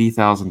has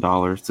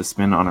 $80,000 to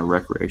spend on a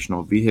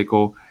recreational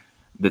vehicle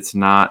that's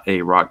not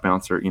a rock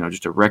bouncer,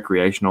 just a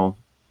recreational,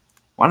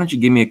 why don't you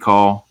give me a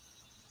call?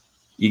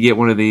 You get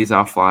one of these,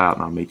 I'll fly out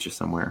and I'll meet you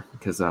somewhere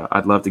because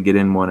I'd love to get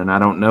in one. And I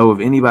don't know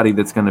of anybody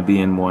that's going to be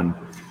in one,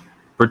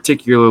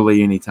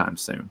 particularly anytime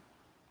soon.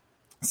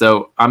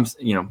 So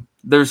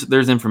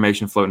there's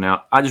information floating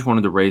out. I just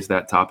wanted to raise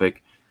that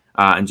topic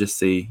and just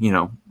see,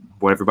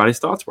 what everybody's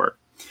thoughts were.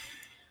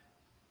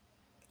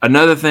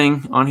 Another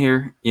thing on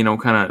here,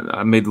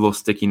 I made a little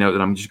sticky note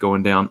that I'm just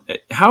going down.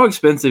 How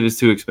expensive is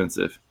too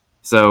expensive?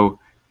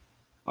 So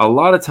a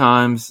lot of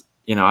times,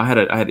 I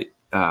had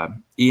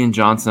Ian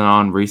Johnson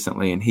on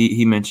recently, and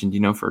he mentioned,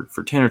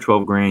 for 10 or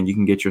 12 grand, you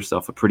can get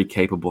yourself a pretty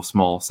capable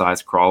small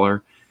size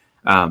crawler.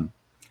 And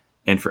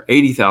for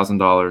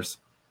 $80,000,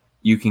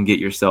 you can get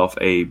yourself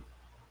a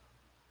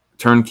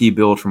turnkey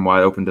build from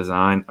Wide Open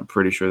Design. I'm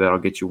pretty sure that'll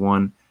get you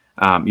one.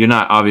 You're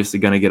not obviously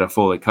going to get a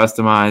fully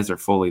customized or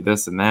fully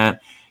this and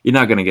that. You're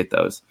not going to get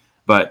those,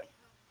 but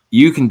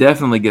you can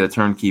definitely get a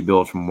turnkey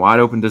build from Wide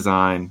Open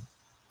Design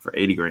for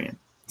 80 grand.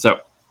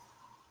 So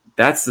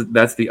that's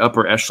the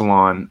upper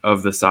echelon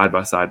of the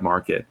side-by-side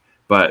market.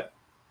 But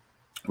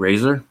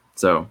RZR,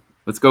 so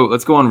let's go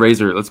on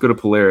RZR. Let's go to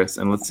Polaris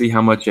and let's see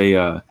how much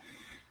a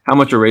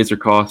RZR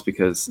costs,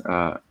 because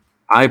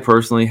I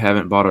personally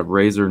haven't bought a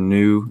RZR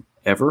new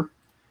ever.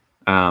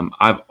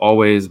 I've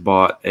always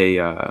bought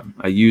a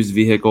used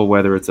vehicle,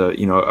 whether it's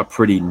a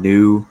pretty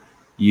new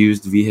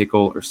used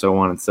vehicle or so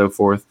on and so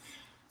forth.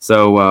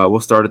 So we'll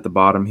start at the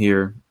bottom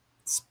here.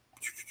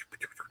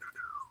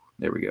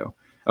 There we go.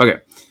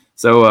 Okay,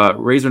 so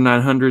RZR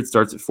 900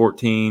 starts at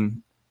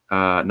 14,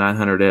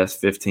 900S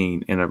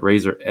 15, and a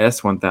RZR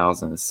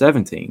S1000 is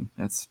 17.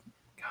 That's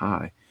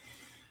high.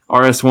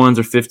 RS1s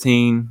are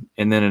 15,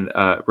 and then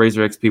a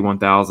RZR XP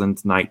 1000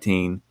 is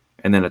 19,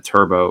 and then a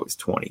turbo is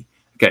 20.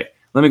 Okay,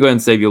 let me go ahead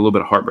and save you a little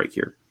bit of heartbreak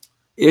here.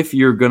 If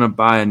you're going to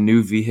buy a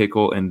new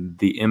vehicle and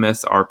the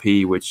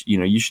MSRP, which,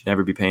 you should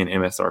never be paying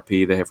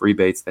MSRP. They have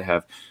rebates, they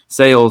have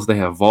sales, they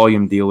have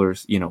volume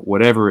dealers,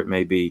 whatever it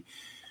may be.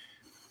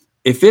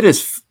 If it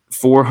is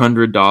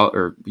 $400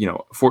 or,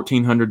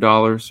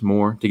 $1,400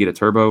 more to get a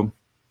turbo,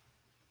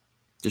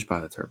 just buy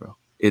the turbo.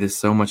 It is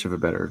so much of a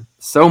better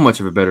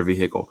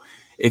vehicle.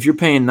 If you're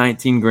paying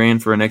 19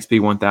 grand for an XP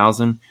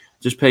 1000,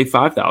 just pay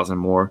 5,000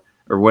 more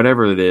or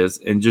whatever it is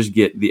and just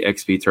get the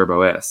XP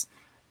Turbo S.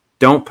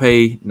 Don't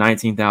pay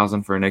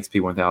 19,000 for an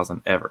XP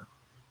 1000 ever.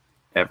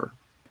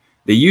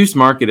 The used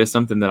market is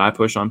something that I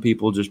push on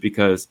people just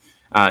because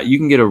you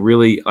can get a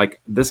really, like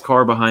this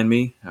car behind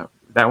me,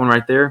 that one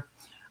right there.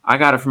 I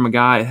got it from a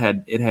guy.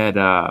 It had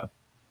I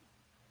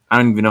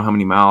don't even know how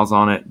many miles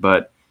on it,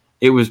 but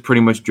it was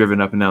pretty much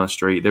driven up and down the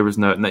street. There was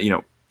no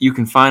you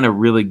can find a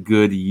really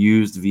good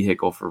used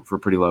vehicle for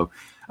pretty low.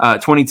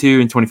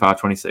 22 and 25,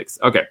 26.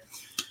 Okay.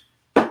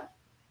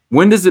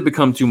 When does it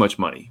become too much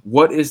money?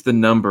 What is the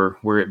number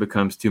where it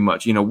becomes too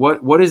much?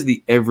 What is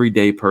the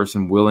everyday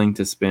person willing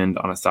to spend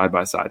on a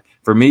side-by-side?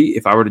 For me,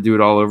 if I were to do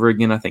it all over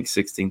again, I think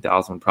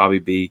 16,000 would probably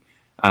be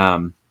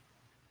a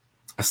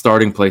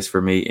starting place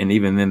for me. And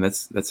even then,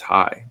 that's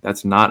high.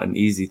 That's not an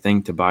easy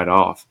thing to bite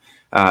off.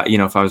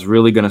 If I was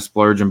really going to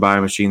splurge and buy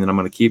a machine that I'm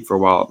going to keep for a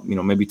while,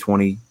 maybe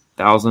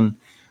 20,000.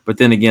 But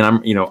then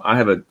again, I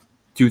have a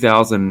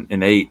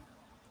 2008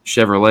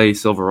 Chevrolet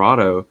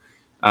Silverado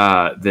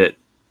that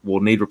will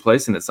need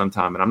replacing at some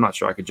time, and I'm not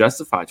sure I could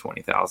justify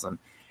 20,000.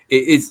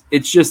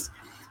 It's just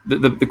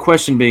the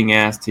question being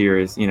asked here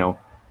is,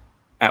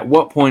 at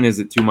what point is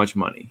it too much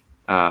money?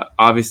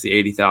 Obviously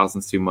 80,000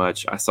 is too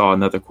much. I saw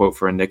another quote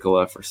for a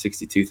Nikola for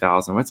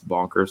 62,000. That's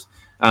bonkers.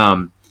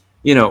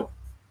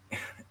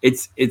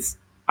 It's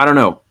I don't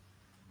know.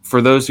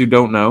 For those who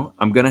don't know,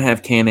 I'm going to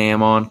have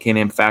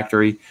Can-Am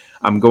Factory.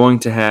 I'm going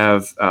to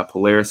have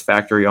Polaris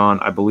Factory on,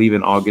 I believe,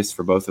 in August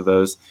for both of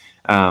those.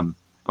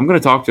 I'm going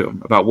to talk to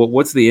them about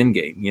what's the end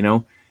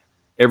game.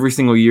 Every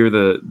single year,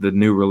 the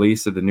new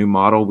release of the new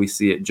model, we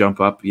see it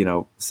jump up,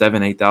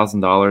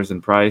 $7,000-$8,000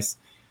 in price.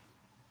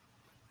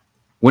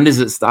 When does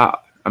it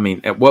stop? I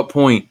mean, at what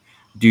point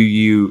do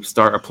you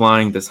start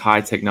applying this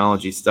high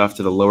technology stuff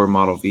to the lower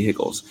model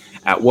vehicles?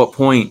 At what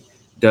point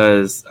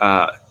does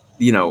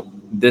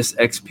this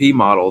XP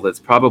model that's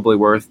probably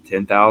worth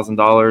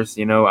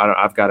 $10,000?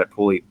 I've got it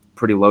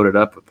pretty loaded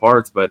up with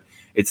parts, but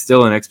it's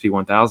still an XP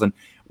 1000.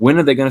 When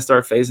are they going to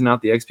start phasing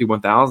out the XP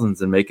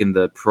 1000s and making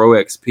the Pro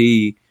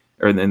XP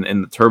and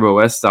the Turbo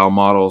S style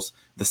models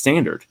the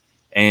standard?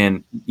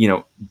 And,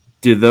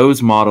 do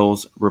those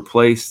models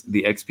replace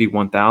the XP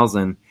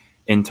 1000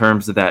 in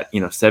terms of that,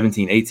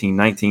 $17,000,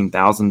 $18,000,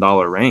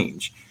 $19,000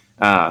 range?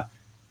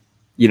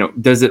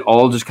 Does it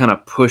all just kind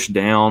of push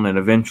down and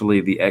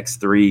eventually the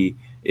X3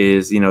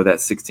 is, that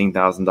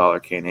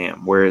 $16,000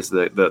 Can-Am, whereas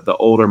the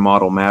older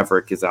model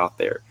Maverick is out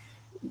there?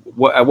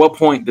 At what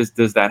point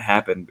does that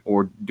happen,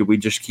 or do we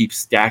just keep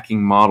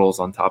stacking models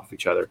on top of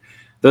each other?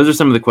 Those are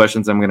some of the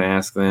questions I'm going to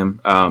ask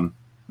them. I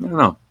don't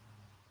know.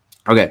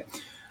 Okay.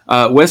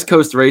 West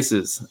Coast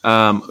races,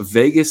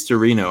 Vegas to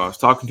Reno. I was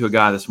talking to a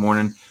guy this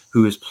morning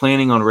who is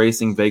planning on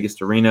racing Vegas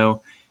to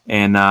Reno,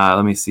 and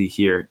let me see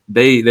here.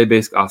 They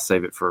basically, I'll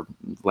save it for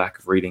lack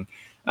of reading.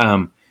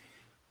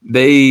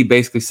 They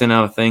basically sent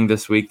out a thing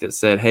this week that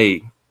said,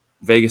 "Hey,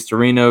 Vegas to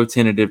Reno,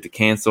 tentative to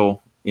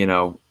cancel."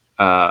 Well,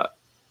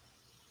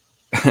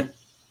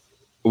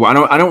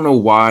 I don't know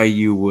why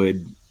you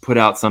would put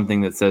out something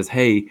that says,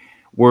 "Hey,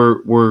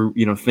 we're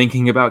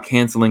thinking about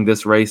canceling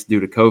this race due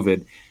to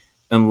COVID,"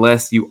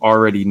 unless you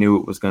already knew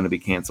it was going to be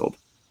canceled.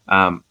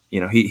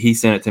 He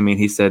sent it to me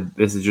and he said,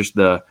 "This is just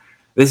the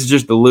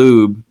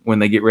lube when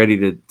they get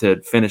ready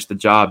to finish the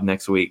job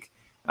next week,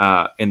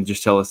 and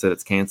just tell us that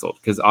it's canceled."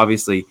 Because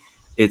obviously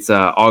it's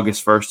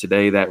August 1st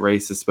today. That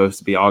race is supposed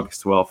to be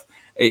August 12th.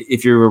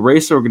 If you're a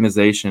race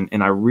organization,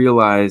 and I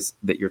realize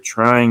that you're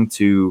trying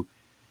to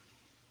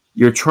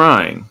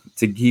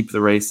keep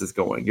the races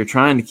going. You're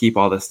trying to keep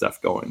all this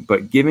stuff going,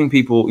 but giving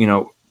people,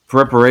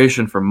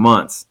 preparation for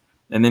months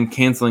and then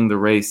canceling the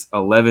race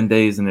 11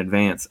 days in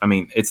advance. I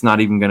mean, it's not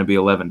even going to be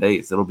 11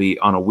 days. It'll be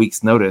on a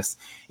week's notice.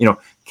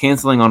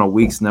 Canceling on a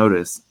week's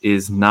notice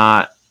is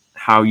not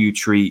how you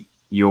treat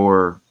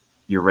your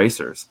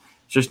racers.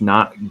 It's just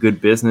not good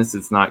business.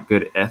 It's not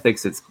good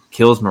ethics. It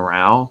kills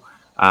morale.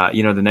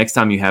 The next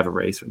time you have a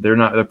race,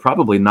 they're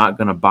probably not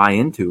going to buy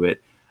into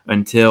it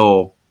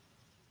until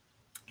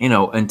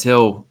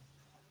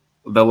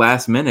the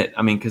last minute.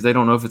 I mean, because they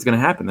don't know if it's going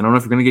to happen. They don't know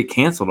if you're going to get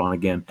canceled on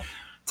again.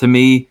 To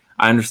me,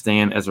 I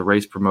understand as a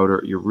race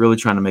promoter, you're really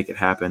trying to make it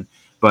happen,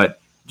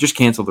 but just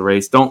cancel the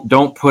race.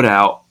 Don't put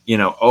out,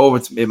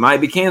 it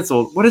might be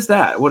canceled. What is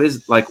that? What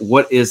is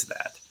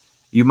that?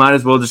 You might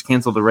as well just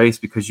cancel the race,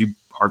 because you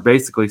are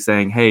basically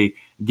saying, hey,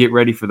 get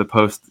ready for the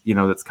post,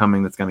 that's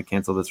coming, that's going to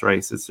cancel this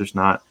race. It's just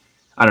not,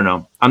 I don't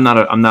know. I'm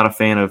not a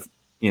fan of,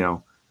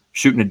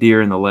 shooting a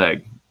deer in the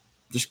leg.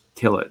 Just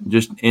kill it.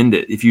 Just end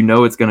it. If you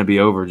know it's going to be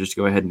over, just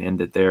go ahead and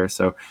end it there.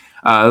 So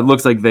it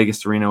looks like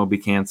Vegas to Reno will be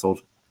canceled,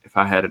 if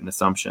I had an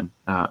assumption.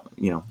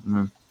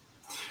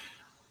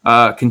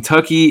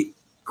 Kentucky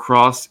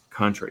cross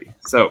country.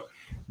 So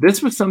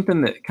this was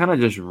something that kind of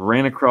just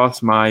ran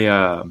across my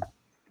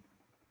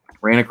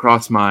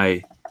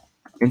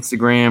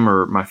Instagram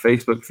or my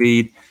Facebook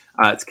feed.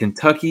 It's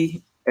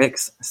Kentucky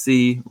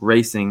XC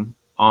Racing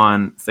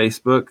on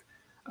Facebook.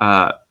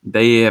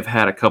 They have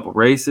had a couple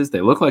races. They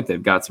look like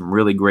they've got some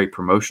really great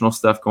promotional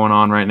stuff going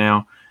on right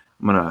now.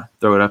 I'm going to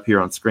throw it up here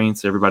on screen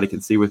so everybody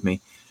can see with me.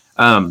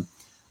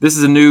 This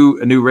is a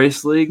new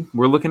race league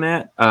we're looking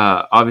at.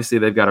 Obviously,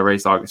 they've got a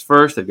race August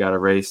 1st. They've got a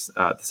race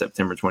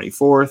September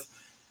 24th.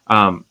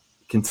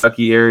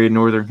 Kentucky area,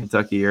 northern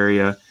Kentucky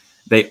area.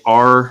 They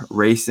are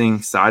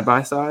racing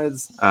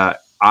side-by-sides.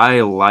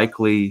 I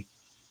likely,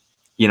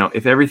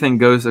 if everything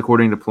goes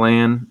according to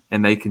plan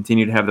and they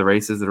continue to have the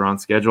races that are on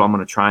schedule, I'm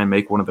going to try and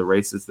make one of the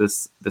races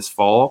this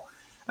fall.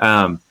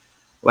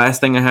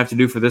 Last thing I have to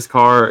do for this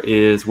car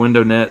is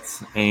window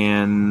nets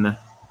and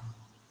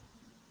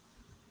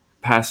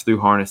pass-through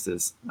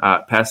harnesses,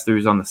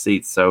 pass-throughs on the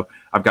seats. So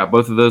I've got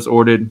both of those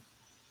ordered.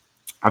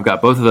 So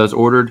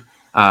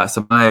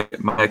my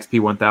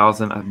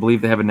XP1000, I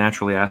believe they have a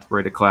naturally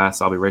aspirated class.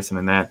 So I'll be racing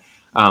in that.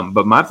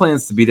 But my plan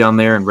is to be down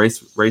there and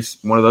race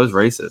one of those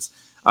races.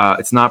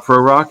 It's not Pro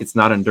Rock, it's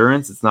not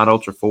endurance, it's not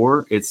Ultra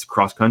 4, it's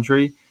cross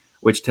country,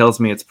 which tells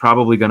me it's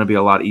probably going to be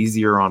a lot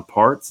easier on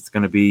parts. It's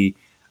going to be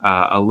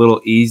a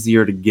little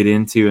easier to get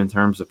into in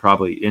terms of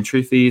probably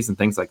entry fees and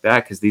things like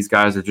that, because these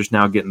guys are just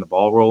now getting the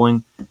ball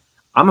rolling.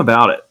 I'm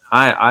about it.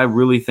 I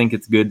really think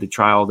it's good to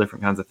try all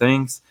different kinds of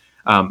things.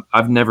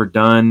 I've never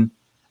done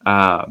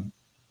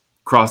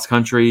cross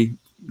country,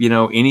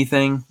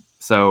 anything.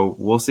 So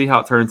we'll see how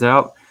it turns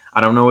out.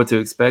 I don't know what to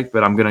expect,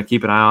 but I'm going to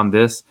keep an eye on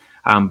this.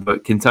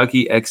 But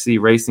Kentucky XC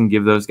Racing,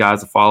 give those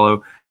guys a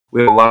follow.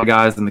 We have a lot of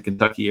guys in the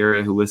Kentucky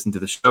area who listen to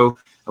the show,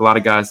 a lot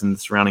of guys in the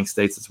surrounding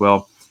states as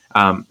well,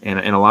 and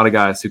a lot of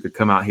guys who could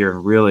come out here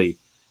and really,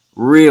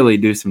 really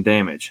do some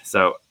damage.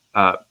 So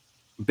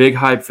big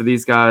hype for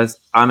these guys.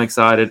 I'm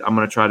excited. I'm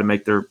going to try to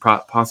make their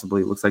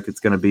possibly, looks like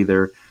it's going to be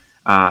their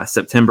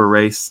September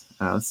race.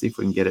 Let's see if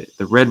we can get it.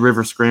 The Red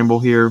River Scramble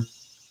here.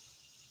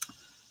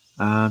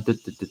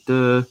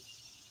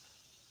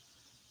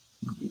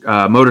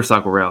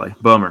 Motorcycle rally.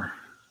 Bummer.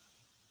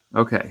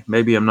 Okay,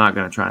 maybe I'm not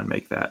going to try and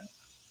make that.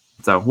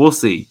 So we'll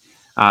see.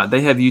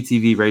 They have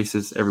UTV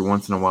races every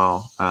once in a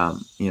while.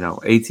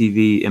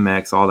 ATV,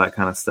 MX, all that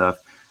kind of stuff.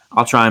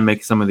 I'll try and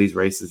make some of these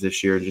races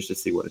this year just to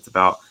see what it's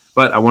about.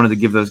 But I wanted to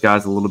give those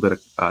guys a little bit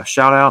of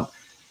shout out,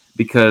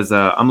 because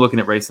I'm looking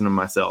at racing them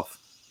myself.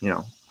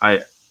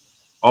 I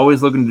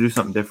always looking to do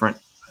something different.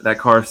 That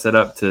car is set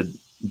up to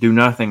do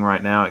nothing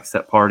right now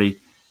except party,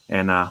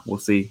 and we'll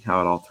see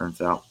how it all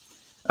turns out.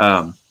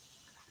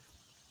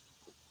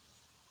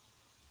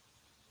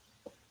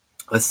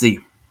 Let's see.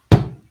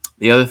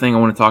 The other thing I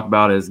want to talk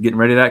about is getting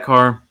that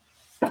car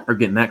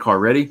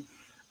ready.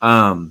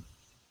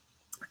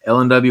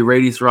 L&W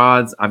Radius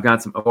rods. I've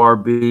got some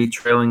ORB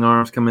trailing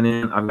arms coming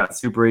in. I've got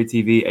Super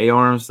ATV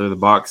A-arms. They're the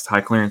boxed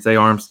high clearance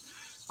A-arms.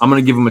 I'm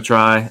going to give them a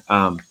try.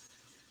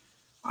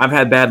 I've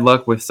had bad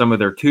luck with some of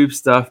their tube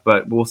stuff,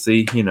 but we'll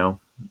see.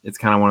 It's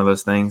kind of one of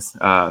those things.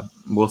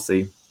 We'll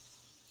see.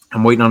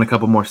 I'm waiting on a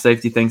couple more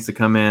safety things to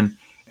come in,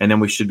 and then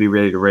we should be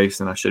ready to race,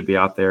 and I should be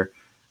out there.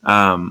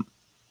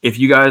 If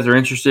you guys are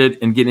interested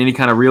in getting any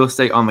kind of real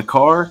estate on the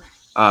car,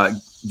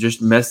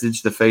 just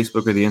message the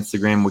Facebook or the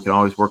Instagram. We can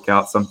always work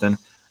out something,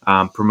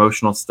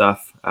 promotional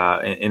stuff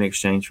in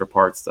exchange for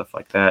parts, stuff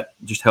like that.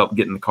 Just help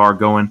getting the car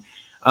going.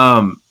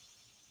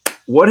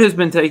 What has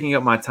been taking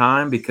up my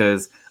time,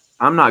 because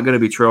I'm not going to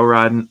be trail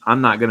riding,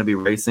 I'm not going to be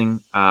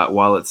racing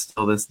while it's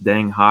still this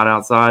dang hot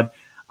outside.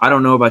 I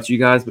don't know about you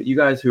guys, but you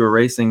guys who are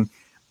racing,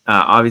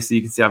 obviously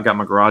you can see I've got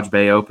my garage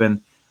bay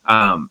open.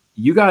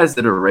 You guys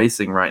that are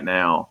racing right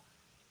now,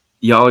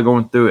 y'all are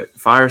going through it.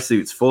 Fire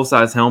suits,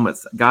 full-size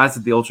helmets. Guys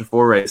at the Ultra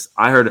 4 race,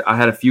 I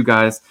had a few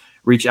guys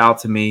reach out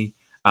to me,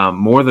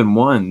 more than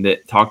one,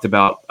 that talked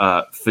about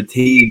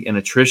fatigue and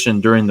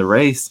attrition during the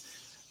race,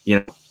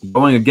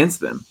 going against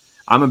them.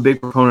 I'm a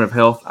big proponent of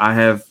health. I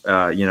have,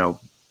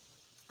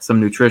 some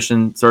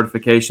nutrition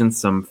certifications,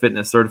 some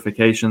fitness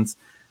certifications.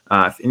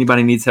 If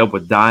anybody needs help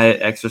with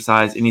diet,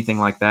 exercise, anything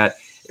like that,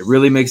 it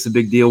really makes a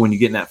big deal when you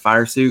get in that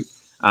fire suit.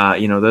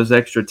 Those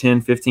extra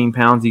 10, 15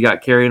 pounds you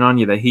got carrying on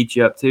you, they heat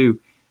you up too.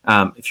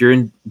 If you're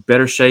in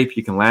better shape,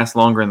 you can last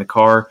longer in the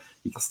car.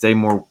 You can stay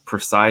more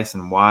precise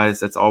and wise.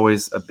 That's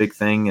always a big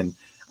thing. And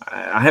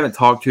I haven't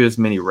talked to as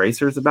many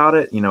racers about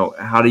it.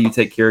 How do you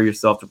take care of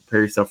yourself to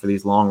prepare yourself for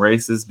these long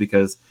races?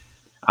 Because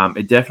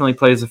it definitely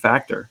plays a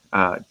factor.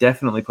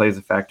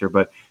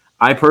 But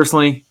I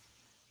personally,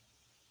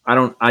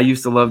 I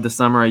used to love the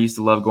summer. I used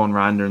to love going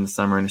riding during the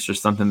summer, and it's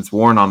just something that's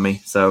worn on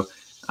me. So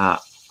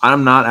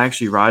I'm not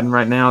actually riding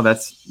right now.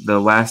 That's the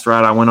last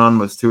ride I went on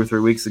was 2 or 3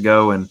 weeks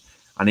ago, and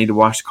I need to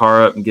wash the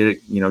car up and get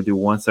it, do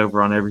once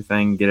over on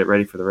everything, get it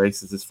ready for the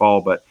races this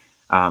fall. But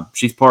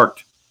she's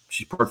parked.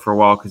 She's parked for a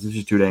while because it's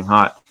just too dang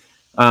hot.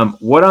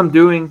 What I'm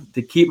doing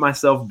to keep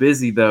myself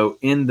busy, though,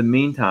 in the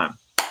meantime,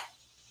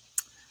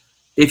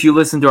 if you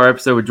listen to our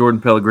episode with Jordan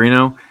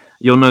Pellegrino,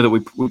 you'll know that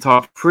we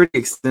talked pretty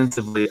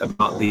extensively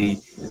about the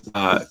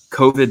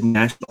COVID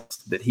nationals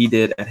that he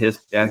did at his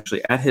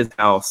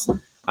house,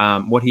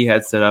 what he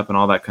had set up and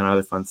all that kind of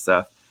other fun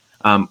stuff.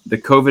 The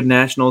COVID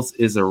nationals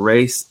is a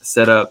race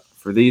set up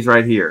for these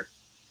right here.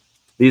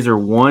 These are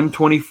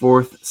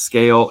 1/24th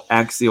scale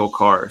axial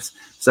cars.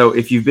 So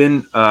if you've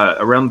been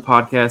around the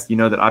podcast, you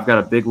know that I've got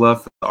a big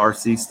love for the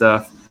RC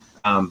stuff.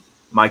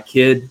 My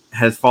kid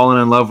has fallen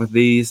in love with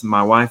these.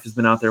 My wife has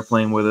been out there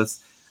playing with us.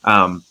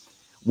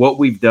 What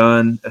we've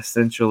done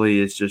essentially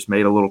is just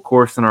made a little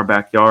course in our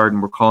backyard,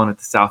 and we're calling it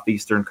the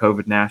Southeastern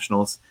COVID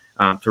Nationals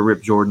to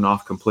rip Jordan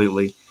off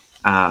completely.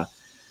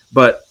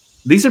 But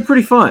these are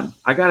pretty fun,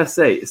 I gotta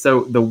say.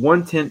 So the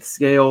 1/10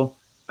 scale,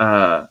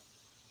 all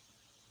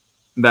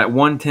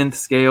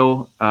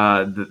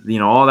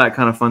that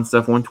kind of fun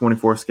stuff.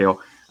 1/24 scale.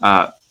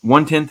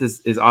 1/10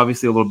 is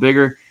obviously a little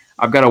bigger.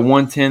 I've got a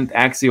 1/10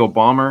 axial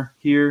bomber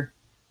here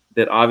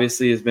that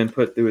obviously has been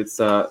put through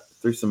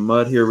through some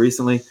mud here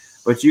recently.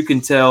 But you can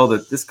tell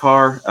that this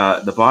car,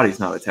 the body's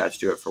not attached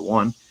to it for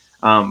one.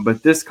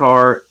 But this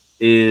car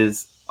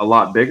is a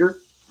lot bigger,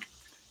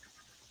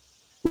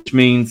 which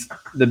means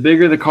the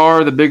bigger the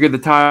car, the bigger the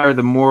tire,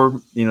 the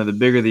more, the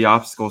bigger the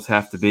obstacles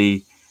have to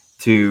be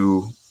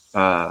to,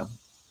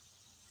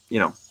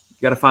 you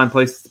got to find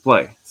places to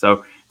play.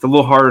 So it's a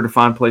little harder to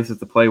find places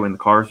to play when the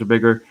cars are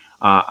bigger.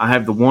 I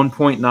have the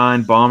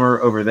 1.9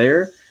 bomber over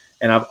there,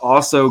 and I've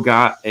also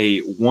got a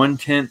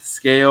 1/10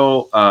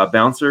 scale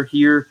bouncer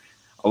here.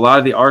 A lot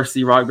of the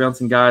RC rock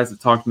bouncing guys have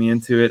talked me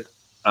into it.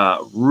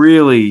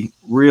 Really,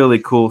 really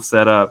cool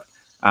setup.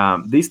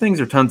 These things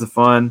are tons of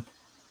fun.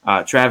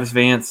 Travis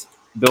Vance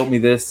built me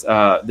this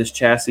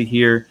chassis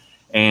here,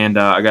 and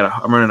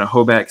I'm running a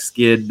Hoback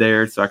skid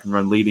there, so I can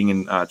run leading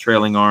and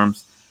trailing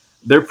arms.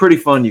 They're pretty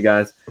fun, you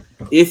guys.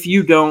 If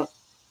you don't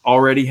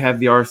already have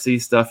the RC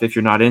stuff, if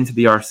you're not into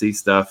the RC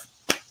stuff,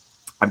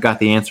 I've got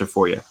the answer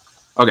for you.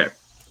 Okay,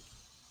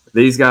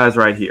 these guys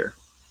right here.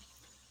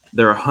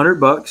 They're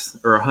 $100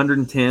 or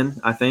 $110,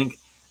 I think.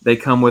 They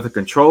come with a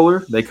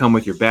controller. They come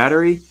with your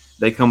battery.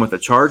 They come with a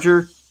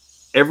charger.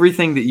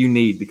 Everything that you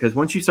need, because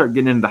once you start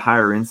getting into the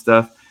higher end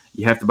stuff,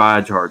 you have to buy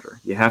a charger.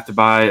 You have to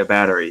buy a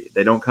battery.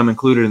 They don't come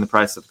included in the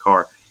price of the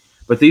car.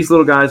 But these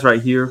little guys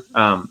right here,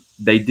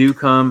 they do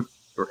come.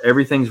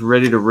 Everything's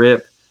ready to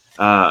rip.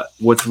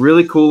 What's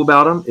really cool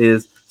about them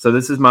is, so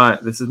this is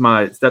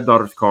my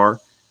stepdaughter's car.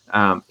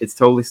 It's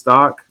totally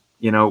stock.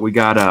 We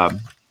got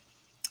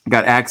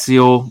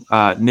axial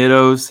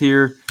Nittos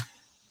here.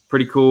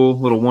 Pretty cool,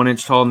 little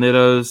 1-inch tall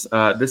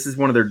Nittos. This is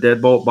one of their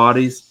deadbolt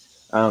bodies.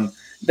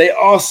 They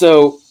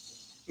also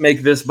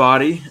make this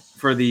body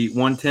for the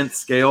 1/10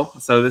 scale.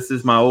 So this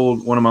is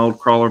one of my old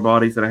crawler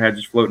bodies that I had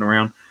just floating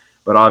around.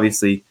 But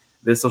obviously,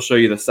 this will show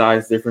you the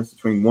size difference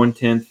between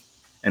 1/10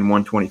 and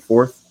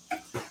 1/24.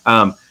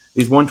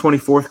 These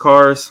 1/24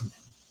 cars,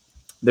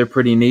 they're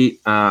pretty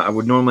neat. I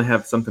would normally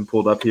have something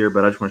pulled up here,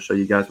 but I just want to show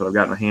you guys what I've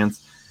got in my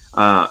hands.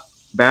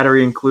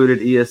 Battery included,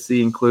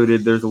 ESC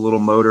included. There's a little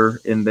motor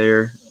in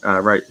there,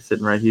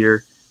 sitting right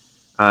here.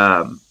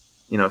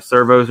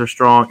 Servos are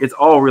strong. It's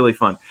all really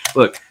fun.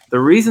 Look, the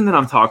reason that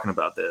I'm talking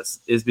about this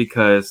is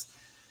because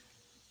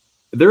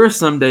there are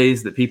some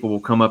days that people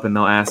will come up and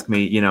they'll ask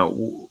me,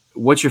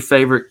 what's your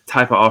favorite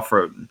type of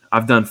off-road?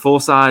 I've done full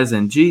size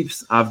in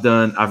Jeeps. I've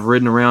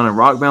ridden around in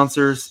rock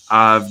bouncers.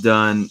 I've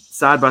done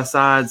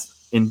side-by-sides,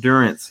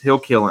 endurance, hill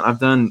killing. I've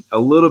done a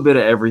little bit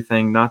of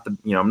everything.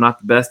 I'm not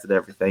the best at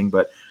everything,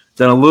 but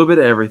done a little bit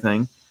of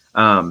everything.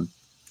 And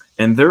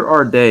there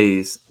are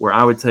days where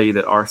I would tell you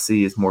that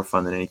RC is more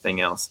fun than anything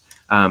else.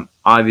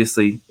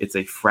 Obviously, it's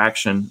a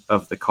fraction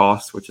of the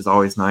cost, which is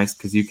always nice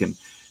because you can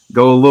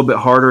go a little bit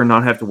harder and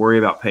not have to worry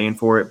about paying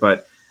for it.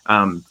 But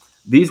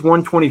these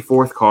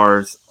 1/24th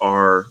cars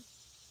are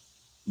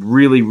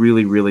really,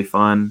 really, really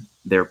fun.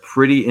 They're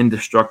pretty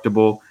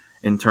indestructible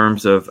in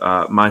terms of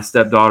my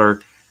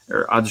stepdaughter,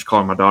 or I'll just call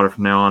her my daughter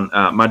from now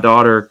on. My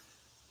daughter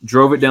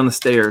drove it down the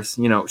stairs.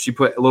 She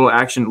put little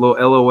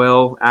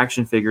LOL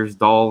action figures,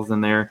 dolls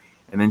in there,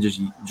 and then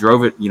just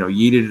drove it,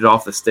 yeeted it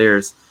off the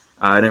stairs.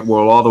 and it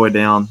rolled all the way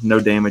down, no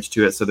damage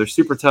to it. So they're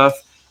super tough.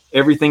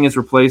 Everything is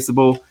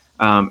replaceable,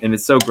 and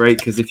it's so great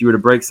because if you were to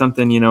break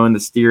something, in the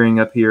steering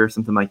up here or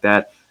something like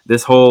that,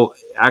 this whole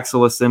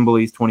axle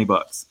assembly is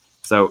 $20.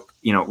 So,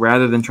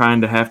 rather than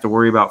trying to have to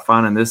worry about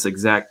finding this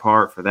exact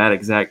part for that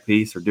exact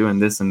piece or doing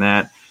this and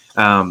that,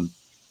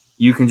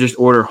 you can just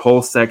order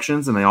whole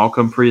sections and they all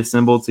come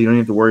pre-assembled, so you don't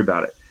have to worry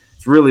about it.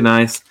 It's really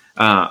nice.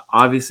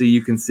 Obviously,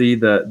 you can see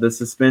the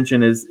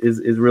suspension is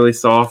really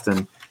soft,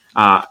 and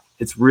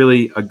it's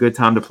really a good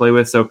time to play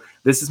with. So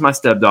this is my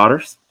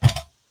stepdaughter's,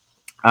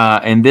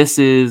 and this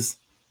is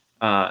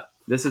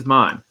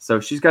mine. So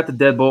she's got the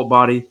deadbolt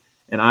body,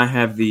 and I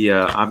have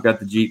I've got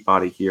the Jeep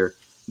body here.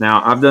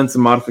 Now, I've done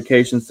some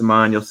modifications to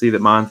mine. You'll see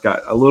that mine's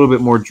got a little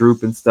bit more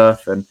droop and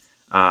stuff, and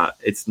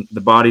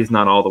the body's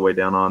not all the way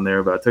down on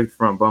there, but I took the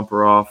front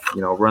bumper off,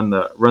 run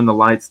the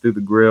lights through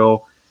the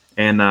grill,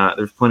 and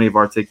there's plenty of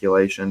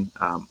articulation,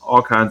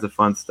 all kinds of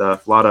fun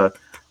stuff, a lot of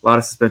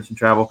suspension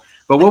travel.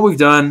 But what we've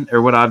done,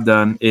 or what I've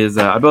done, is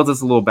I built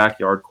this little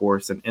backyard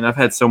course, and I've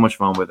had so much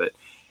fun with it.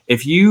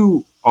 If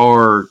you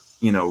are,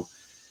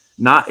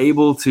 not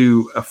able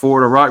to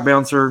afford a rock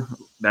bouncer,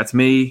 that's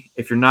me.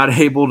 If you're not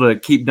able to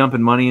keep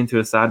dumping money into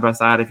a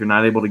side-by-side, if you're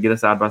not able to get a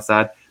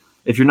side-by-side,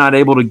 if you're not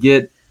able to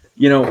get,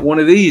 one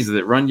of these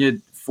that run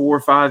you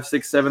 $400, $500,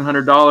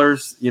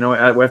 $600,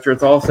 $700, after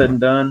it's all said and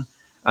done,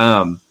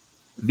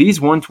 these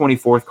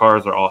 1/24th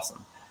cars are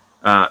awesome.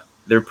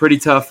 They're pretty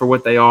tough for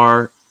what they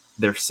are.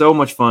 They're so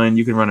much fun.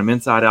 You can run them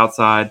inside,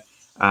 outside.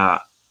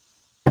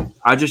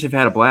 I just have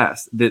had a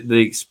blast. The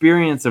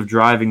experience of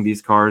driving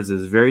these cars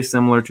is very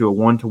similar to a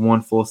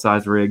 1-to-1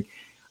 full-size rig.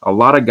 A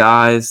lot of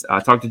guys, I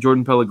talked to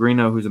Jordan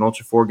Pellegrino, who's an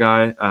Ultra 4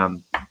 guy.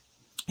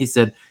 He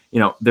said,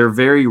 they're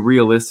very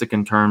realistic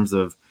in terms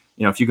of,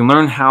 if you can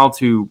learn how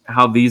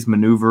these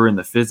maneuver and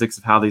the physics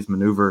of how these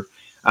maneuver,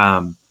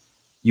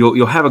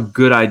 you'll have a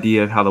good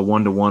idea of how the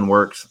 1-to-1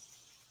 works.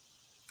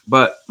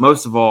 But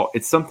most of all,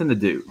 it's something to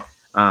do.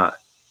 A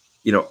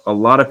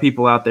lot of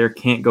people out there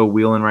can't go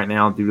wheeling right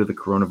now due to the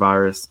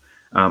coronavirus.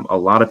 A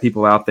lot of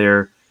people out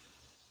there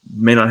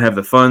may not have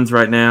the funds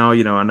right now.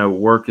 I know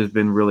work has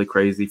been really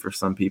crazy for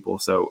some people.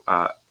 So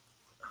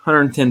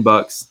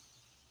 $110,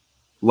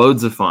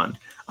 loads of fun.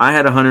 I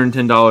had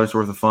 $110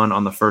 worth of fun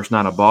on the first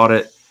night I bought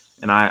it,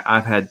 and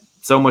I've had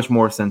so much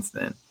more since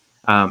then.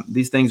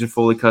 These things are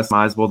fully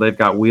customizable. They've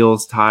got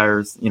wheels,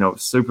 tires,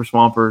 super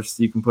swampers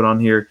you can put on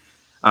here.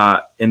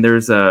 And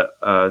there's a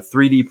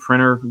 3D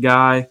printer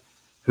guy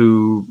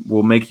who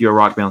will make you a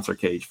rock bouncer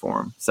cage for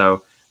them.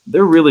 So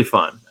they're really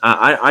fun.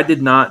 I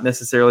did not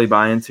necessarily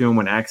buy into them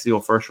when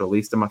Axial first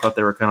released them. I thought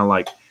they were kind of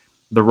like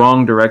the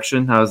wrong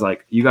direction. I was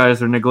like, you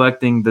guys are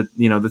neglecting the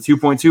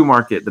 2.2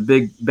 market, the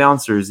big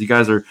bouncers. You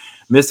guys are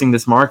missing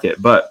this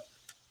market. But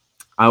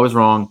I was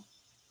wrong.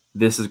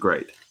 This is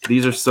great.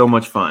 These are so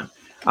much fun.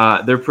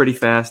 They're pretty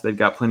fast. They've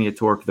got plenty of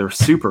torque. They're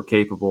super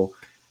capable,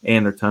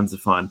 and they're tons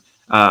of fun.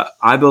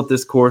 I built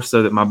this course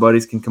so that my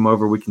buddies can come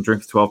over. We can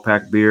drink a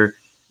 12-pack beer,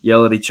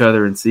 yell at each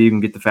other, and see who can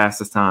get the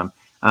fastest time.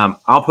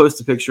 I'll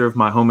post a picture of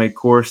my homemade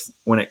course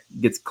when it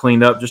gets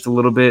cleaned up just a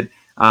little bit.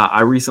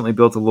 I recently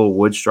built a little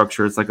wood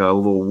structure. It's like a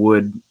little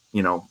wood,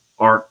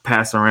 arc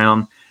pass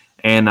around,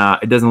 and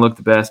it doesn't look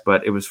the best,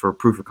 but it was for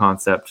proof of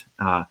concept.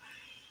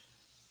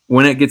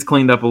 When it gets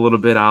cleaned up a little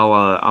bit,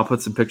 I'll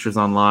put some pictures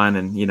online,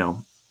 and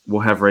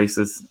we'll have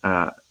races.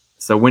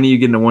 So when are you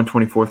getting a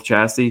 1/24th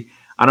chassis?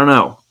 I don't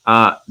know.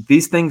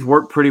 These things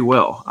work pretty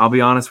well. I'll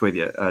be honest with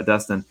you,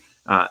 Dustin.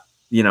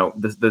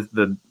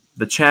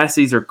 The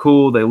chassis are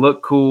cool. They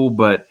look cool,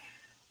 but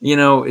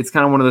it's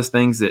kind of one of those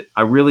things that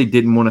I really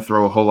didn't want to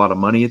throw a whole lot of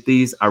money at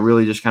these. I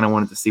really just kind of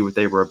wanted to see what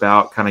they were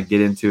about, kind of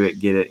get into it,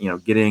 get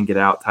in, get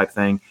out type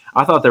thing.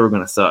 I thought they were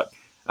going to suck.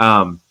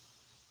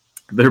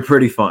 They're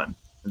pretty fun.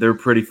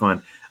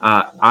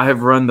 I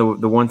have run the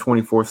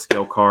 1/24th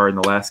scale car in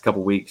the last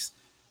couple weeks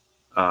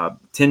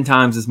 10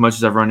 times as much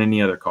as I've run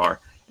any other car.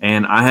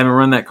 And I haven't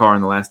run that car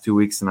in the last 2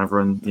 weeks, and I've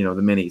run, the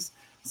minis.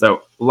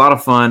 So a lot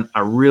of fun.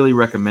 I really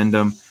recommend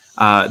them.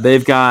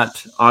 They've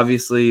got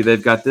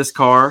this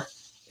car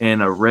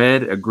in a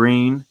red, a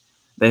green.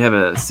 They have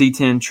a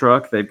C10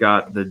 truck. They've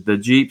got the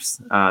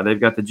Jeeps. They've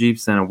got the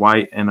Jeeps in a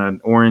white and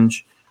an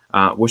orange.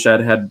 Wish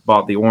I had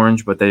bought the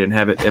orange, but they didn't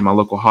have it at my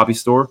local hobby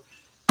store.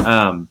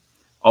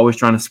 Always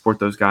trying to support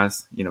those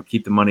guys.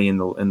 Keep the money in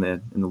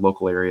the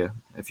local area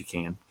if you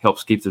can.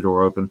 Helps keep the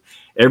door open.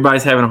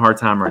 Everybody's having a hard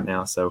time right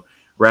now, so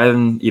rather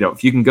than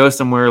if you can go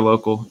somewhere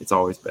local, it's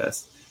always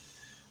best.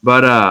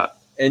 But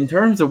in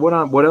terms of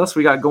what else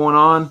we got going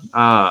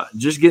on,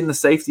 just getting the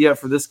safety up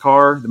for this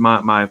car,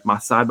 my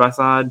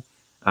side-by-side,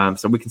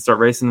 so we can start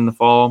racing in the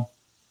fall.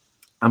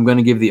 I'm going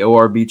to give the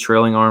ORB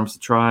trailing arms a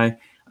try.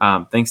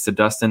 Thanks to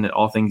Dustin at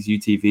All Things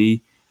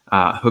UTV,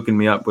 hooking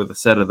me up with a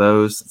set of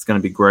those. It's going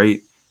to be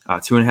great.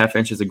 2.5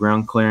 inches of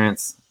ground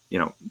clearance,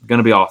 going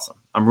to be awesome.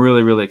 I'm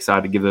really, really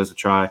excited to give those a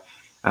try.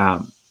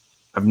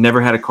 I've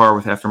never had a car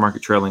with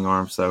aftermarket trailing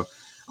arms, so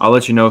I'll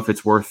let you know if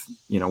it's worth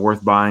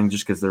buying,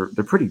 just because they're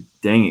pretty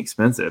dang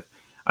expensive.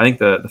 I think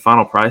the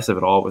final price of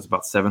it all was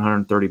about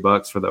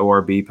 $730 for the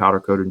ORB powder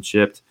coated and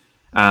shipped.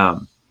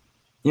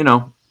 You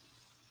know,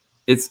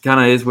 it's kind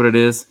of is what it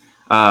is.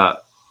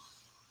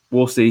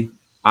 We'll see.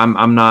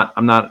 I'm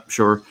not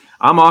sure.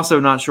 I'm also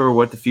not sure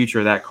what the future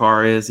of that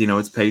car is. You know,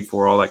 it's paid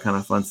for, all that kind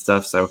of fun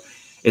stuff. So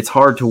it's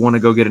hard to want to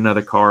go get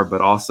another car,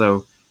 but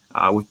also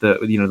with the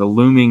the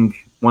looming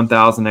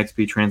 1000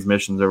 XP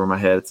transmissions over my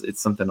head,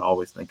 it's something to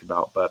always think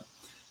about. But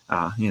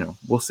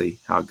we'll see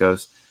how it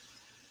goes.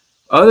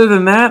 Other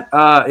than that,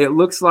 it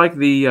looks like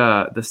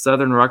the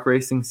Southern Rock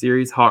Racing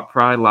Series Hawk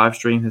Pride live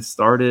stream has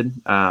started.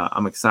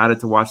 I'm excited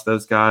to watch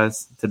those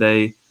guys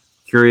today.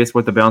 Curious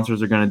what the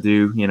bouncers are going to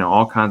do. You know,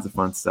 all kinds of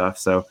fun stuff.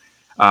 So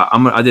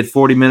I did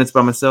 40 minutes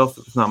by myself.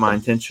 It's not my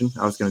intention.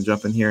 I was going to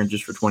jump in here and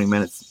just for 20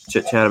 minutes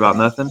chit chat about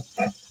nothing.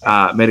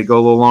 Made it go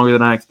a little longer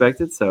than I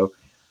expected. So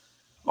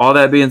all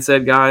that being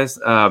said, guys,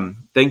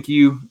 thank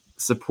you.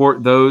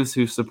 Support those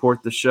who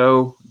support the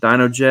show.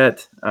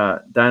 Dynojet.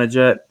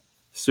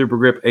 Super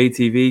Grip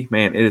ATV,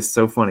 man, it is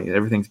so funny.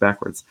 Everything's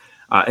backwards.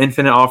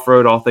 Infinite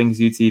Off-Road, all things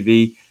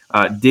UTV.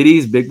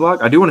 Diddy's Big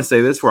Block. I do want to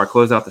say this before I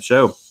close out the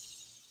show.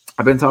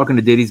 I've been talking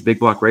to Diddy's Big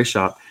Block Race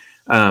Shop.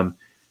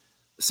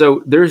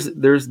 So there's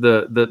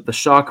the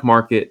shock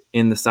market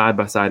in the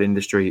side-by-side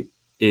industry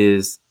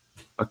is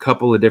a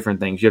couple of different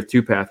things. You have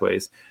two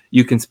pathways.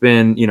 You can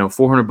spend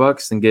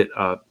 $400 and get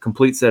a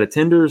complete set of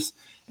tenders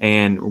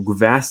and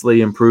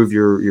vastly improve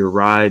your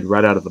ride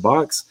right out of the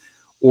box,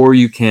 or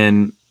you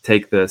can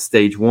take the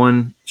stage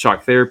 1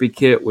 shock therapy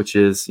kit, which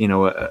is,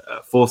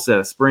 a full set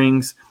of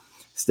springs.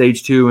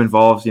 Stage 2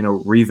 involves,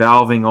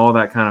 revalving, all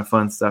that kind of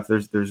fun stuff.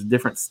 There's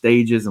different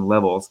stages and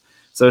levels.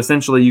 So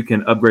essentially you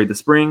can upgrade the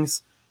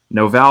springs,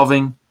 no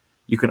valving.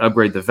 You can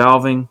upgrade the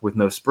valving with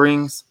no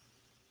springs.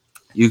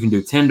 You can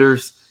do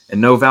tenders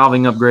and no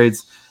valving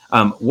upgrades.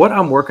 What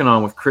I'm working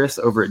on with Chris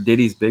over at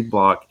Diddy's Big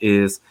Block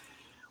is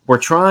we're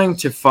trying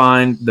to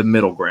find the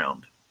middle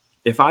ground.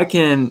 If I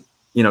can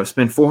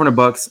spend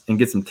 $400 and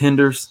get some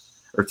tenders,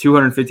 or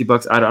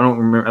 $250. I don't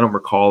remember. I don't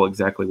recall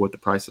exactly what the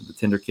price of the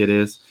tender kit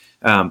is.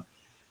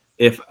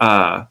 If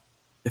I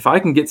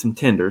can get some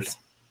tenders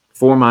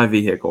for my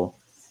vehicle,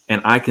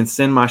 and I can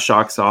send my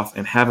shocks off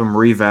and have them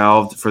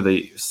revalved for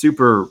the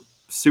super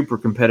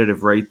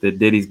competitive rate that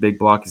Diddy's Big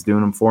Block is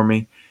doing them for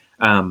me,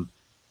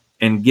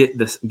 and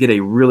get a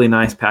really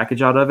nice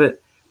package out of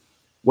it.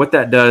 What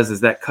that does is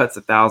that cuts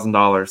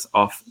 $1,000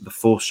 off the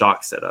full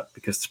shock setup,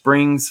 because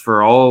springs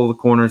for all the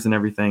corners and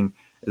everything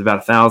is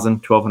about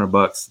 $1,000,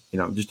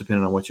 $1,200, just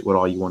depending on what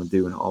all you want to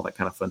do and all that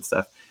kind of fun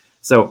stuff.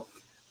 So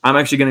I'm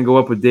actually going to go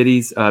up with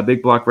Diddy's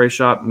Big Block Race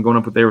Shop. I'm going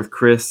up there with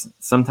Chris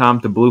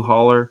sometime to Blue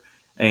Holler,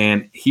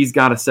 and he's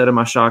got a set of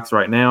my shocks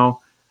right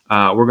now.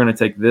 We're going to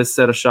take this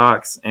set of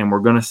shocks and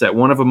we're going to set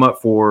one of them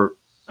up for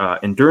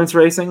endurance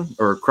racing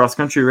or cross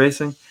country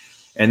racing,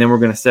 and then we're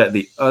going to set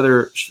the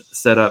other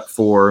set up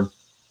for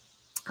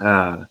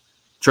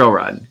trail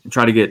riding and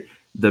try to get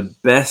the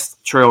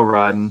best trail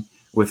riding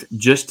with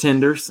just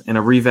tenders and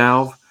a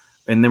revalve.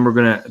 And then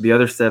the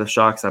other set of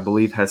shocks, I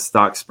believe, has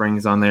stock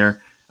springs on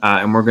there.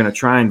 And we're going to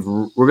try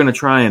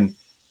and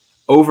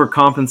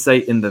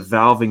overcompensate in the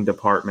valving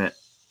department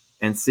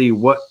and see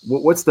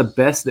what's the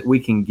best that we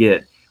can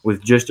get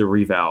with just a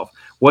revalve.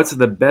 What's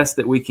the best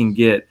that we can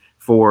get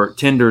for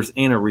tenders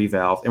and a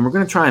revalve. And we're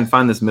going to try and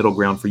find this middle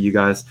ground for you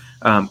guys.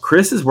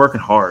 Chris is working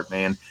hard,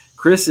 man.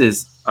 Chris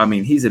is,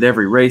 he's at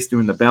every race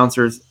doing the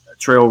bouncers,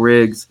 trail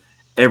rigs,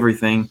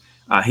 everything.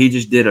 He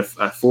just did a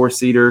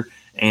 4-seater,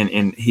 and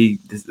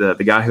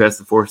the guy who has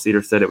the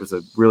 4-seater said it was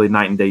a really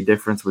night and day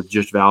difference with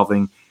just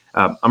valving.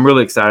 I'm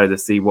really excited to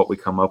see what we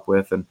come up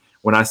with. And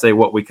when I say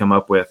what we come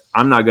up with,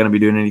 I'm not going to be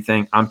doing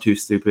anything. I'm too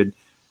stupid.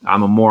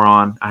 I'm a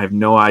moron. I have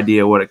no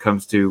idea when it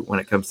comes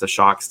to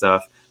shock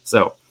stuff.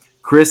 So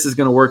Chris is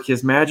going to work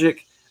his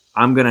magic.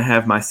 I'm going to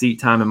have my seat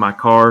time in my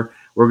car.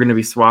 We're going to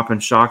be swapping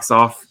shocks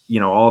off,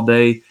 all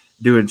day,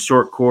 doing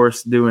short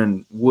course,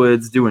 doing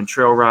woods, doing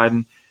trail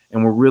riding.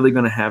 And we're really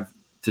going to have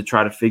to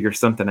try to figure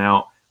something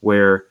out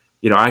where,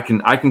 I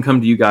can come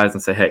to you guys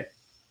and say, hey,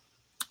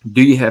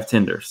 do you have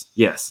tenders?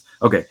 Yes.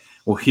 Okay.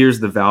 Well, here's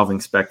the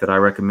valving spec that I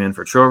recommend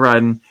for trail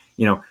riding.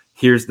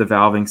 Here's the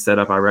valving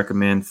setup I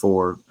recommend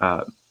for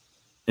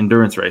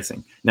endurance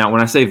racing. Now,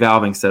 when I say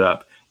valving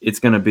setup, it's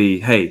going to be,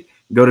 hey,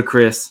 go to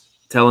Chris,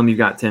 tell him you've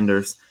got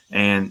tenders,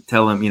 and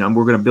tell him,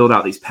 we're going to build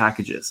out these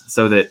packages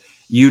so that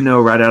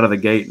right out of the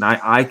gate, and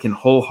I can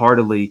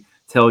wholeheartedly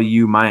tell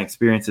you my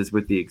experiences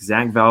with the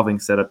exact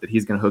valving setup that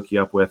he's going to hook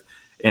you up with.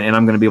 And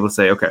I'm going to be able to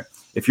say, okay,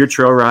 if you're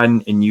trail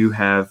riding and you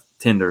have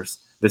tenders,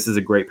 this is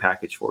a great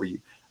package for you.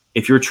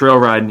 If you're trail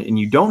riding and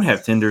you don't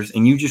have tenders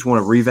and you just want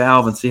to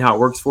revalve and see how it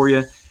works for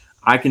you,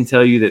 I can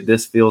tell you that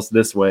this feels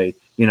this way.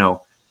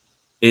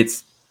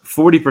 It's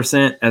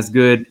 40% as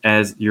good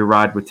as your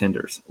ride with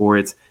tenders, or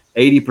it's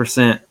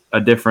 80%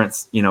 a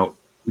difference,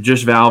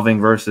 just valving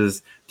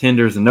versus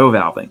tenders and no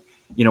valving.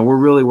 We're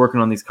really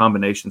working on these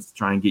combinations to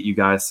try and get you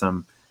guys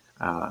some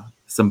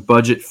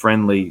budget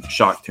friendly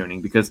shock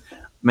tuning, because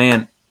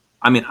man,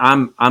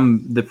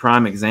 I'm the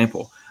prime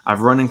example.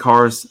 I've run in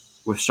cars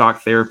with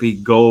shock therapy,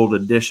 gold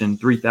edition,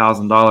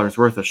 $3,000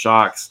 worth of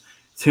shocks,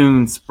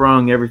 tuned,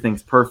 sprung,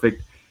 everything's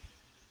perfect.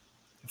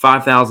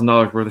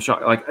 $5,000 worth of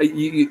shock. Like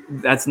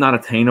that's not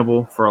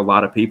attainable for a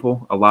lot of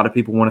people. A lot of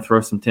people want to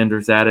throw some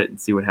tenders at it and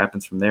see what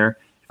happens from there.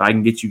 If I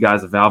can get you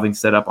guys a valving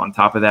setup on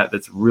top of that,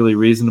 that's really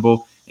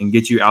reasonable and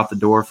get you out the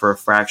door for a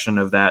fraction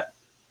of that,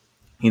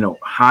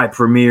 high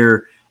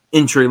premier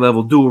entry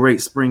level dual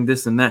rate spring,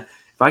 this and that.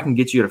 If I can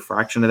get you at a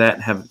fraction of that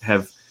and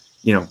have,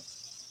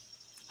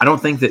 I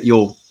don't think that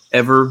you'll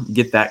ever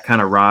get that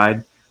kind of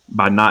ride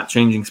by not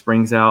changing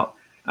springs out.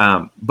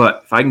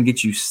 But if I can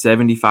get you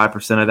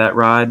 75% of that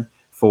ride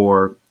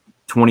for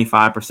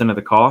 25% of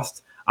the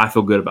cost, I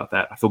feel good about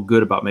that. I feel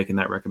good about making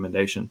that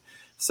recommendation.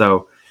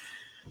 So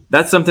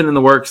that's something in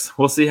the works.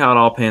 We'll see how it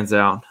all pans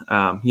out.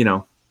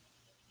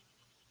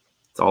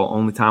 It's all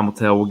only time will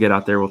tell. We'll get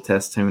out there, we'll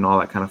test tune, all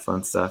that kind of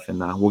fun stuff, and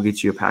we'll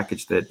get you a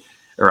package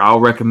or I'll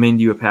recommend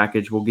you a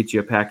package. We'll get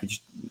you a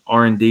package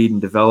R&D'd and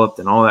developed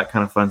and all that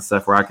kind of fun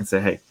stuff where I can say,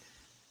 hey,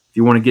 if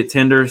you want to get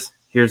tenders,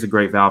 here's a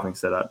great valving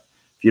setup.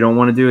 If you don't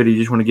want to do it, you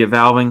just want to get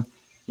valving,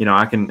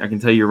 I can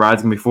tell you your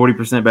ride's gonna be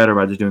 40% better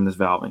by just doing this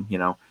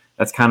valving.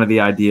 That's kind of the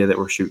idea that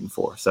we're shooting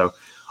for. So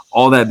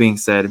all that being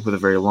said, with a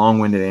very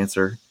long-winded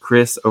answer,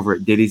 Chris over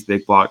at Diddy's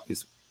Big Block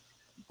is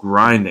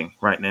grinding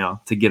right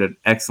now to get an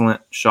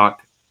excellent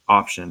shock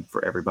option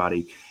for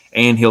everybody.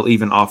 And he'll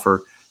even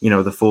offer,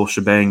 the full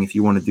shebang. If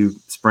you want to do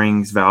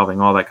springs,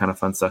 valving, all that kind of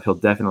fun stuff, he'll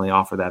definitely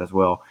offer that as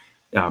well.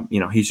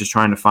 He's just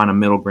trying to find a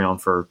middle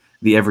ground for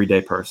the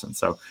everyday person.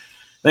 So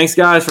thanks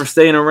guys for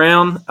staying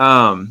around.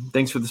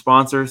 Thanks for the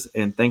sponsors,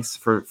 and thanks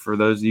for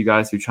those of you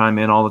guys who chime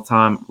in all the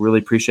time. Really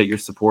appreciate your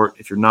support.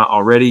 If you're not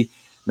already,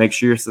 make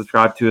sure you're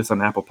subscribed to us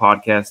on Apple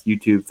Podcasts,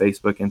 YouTube,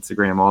 Facebook,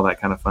 Instagram, all that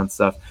kind of fun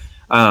stuff.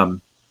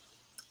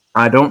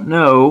 I don't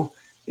know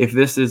if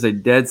this is a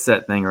dead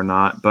set thing or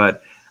not,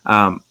 but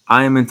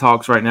I am in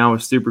talks right now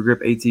with Super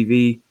Grip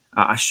ATV.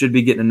 I should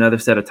be getting another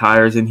set of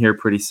tires in here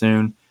pretty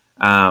soon.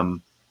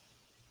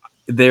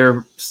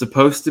 They're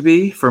supposed to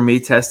be for me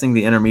testing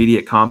the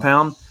intermediate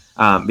compound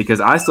because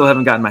I still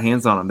haven't gotten my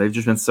hands on them. They've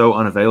just been so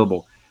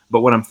unavailable.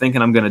 But what I'm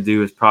thinking I'm going to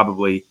do is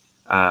probably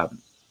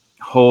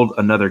hold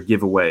another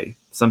giveaway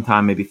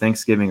sometime, maybe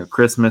Thanksgiving or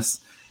Christmas.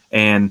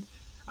 And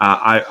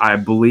I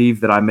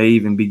believe that I may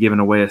even be giving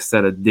away a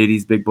set of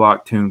Diddy's Big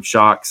Block tuned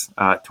shocks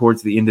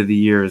towards the end of the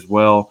year as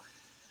well.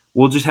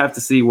 We'll just have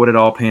to see what it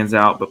all pans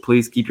out, but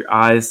please keep your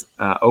eyes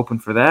open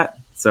for that.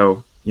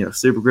 So,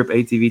 Super Grip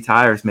ATV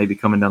tires may be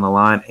coming down the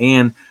line,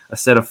 and a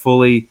set of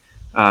fully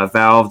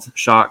valved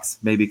shocks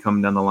may be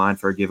coming down the line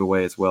for a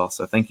giveaway as well.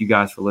 So thank you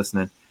guys for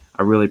listening.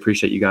 I really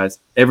appreciate you guys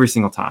every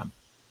single time.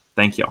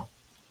 Thank y'all.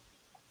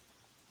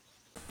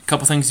 A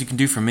couple things you can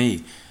do for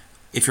me.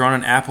 If you're on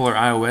an Apple or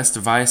iOS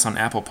device on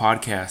Apple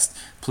Podcast,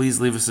 please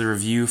leave us a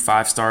review.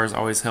 5 stars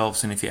always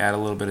helps, and if you add a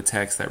little bit of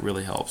text, that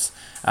really helps.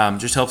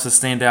 Just helps us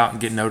stand out and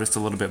get noticed a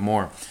little bit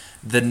more.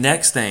 The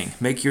next thing,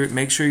 make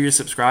sure you're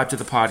subscribed to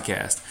the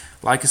podcast.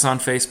 Like us on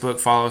Facebook,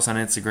 follow us on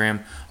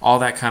Instagram, all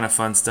that kind of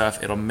fun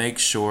stuff. It'll make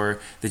sure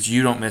that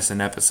you don't miss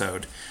an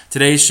episode.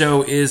 Today's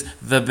show is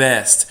the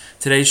best.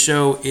 Today's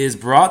show is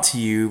brought to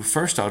you,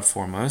 first and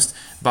foremost,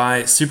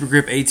 by Super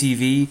Grip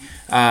ATV.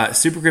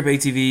 Super Grip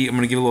ATV, I'm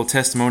going to give a little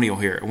testimonial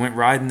here. I went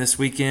riding this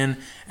weekend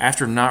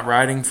after not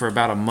riding for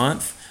about a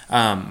month.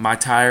 My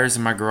tires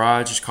in my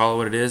garage, just call it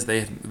what it is,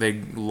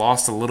 they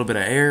lost a little bit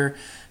of air.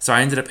 So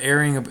I ended up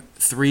airing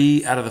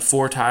 3 out of the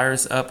 4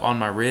 tires up on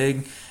my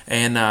rig.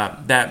 And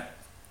that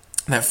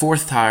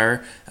fourth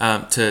tire,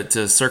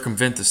 to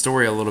circumvent the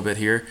story a little bit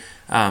here,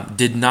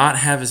 did not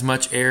have as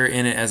much air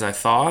in it as I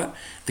thought.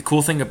 The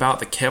cool thing about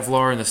the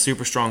Kevlar and the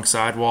super strong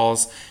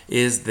sidewalls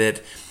is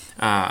that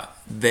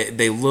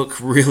they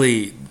look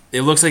really,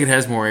 it looks like it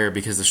has more air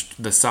because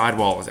the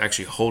sidewall is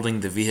actually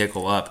holding the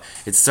vehicle up.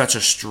 It's such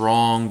a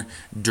strong,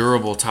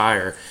 durable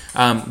tire.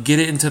 Get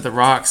it into the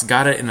rocks,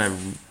 got it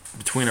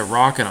between a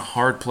rock and a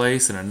hard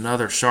place and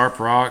another sharp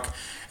rock.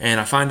 And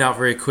I find out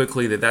very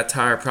quickly that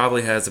tire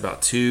probably has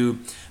about 2,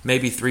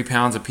 maybe 3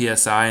 pounds of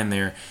PSI in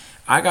there.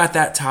 I got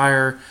that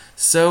tire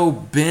so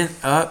bent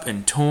up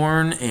and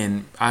torn,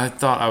 and I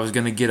thought I was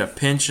going to get a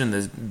pinch in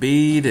the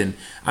bead. And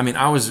I mean,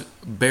 I was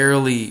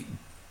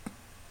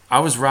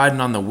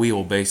riding on the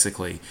wheel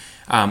basically.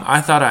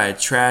 I thought I had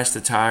trashed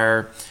the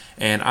tire,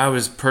 and I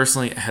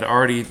had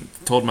already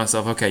told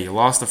myself, okay, you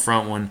lost the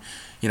front one.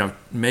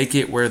 Make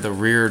it where the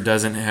rear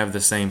doesn't have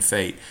the same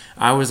fate.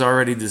 I was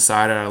already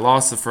decided. I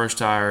lost the first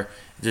tire.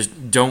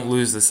 Just don't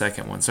lose the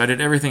second one. So I did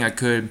everything I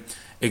could.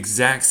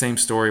 Exact same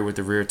story with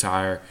the rear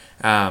tire.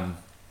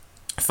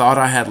 Thought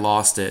I had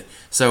lost it.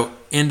 So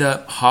end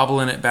up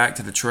hobbling it back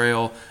to the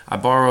trail. I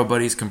borrow a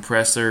buddy's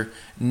compressor.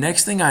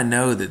 Next thing I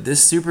know, that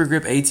this Super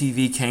Grip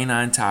ATV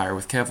K9 tire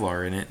with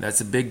Kevlar in it,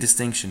 that's a big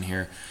distinction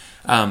here,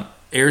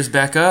 airs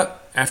back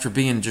up after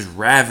being just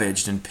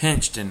ravaged and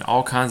pinched and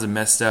all kinds of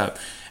messed up.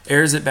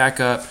 Airs it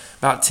back up,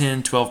 about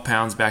 10, 12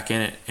 pounds back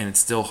in it, and it's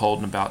still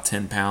holding about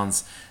 10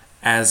 pounds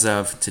as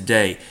of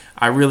today.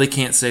 I really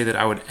can't say that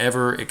I would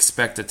ever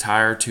expect a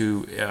tire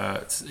to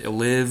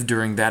live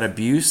during that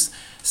abuse.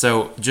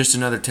 So just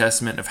another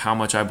testament of how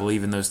much I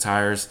believe in those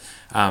tires.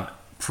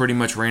 Pretty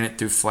much ran it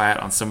through flat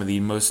on some of the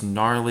most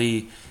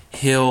gnarly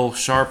hill,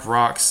 sharp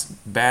rocks,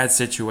 bad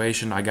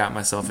situation I got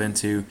myself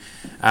into.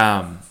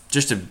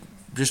 Just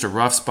a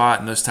rough spot,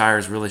 and those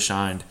tires really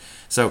shined.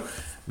 So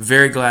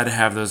very glad to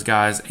have those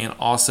guys, and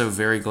also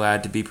very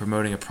glad to be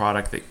promoting a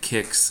product that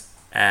kicks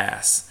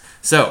ass.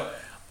 So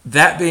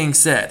that being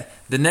said,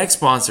 the next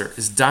sponsor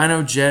is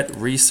DynoJet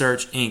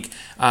Research Inc.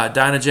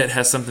 DynoJet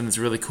has something that's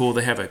really cool.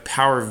 They have a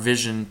Power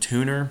Vision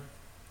tuner.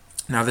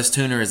 Now, this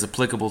tuner is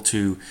applicable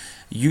to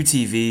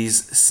UTVs,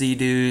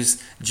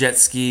 Sea-Doos, jet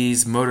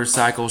skis,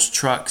 motorcycles,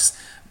 trucks,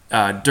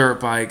 dirt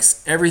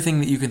bikes, everything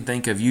that you can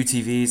think of,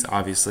 UTVs,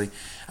 obviously.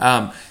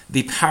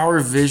 The Power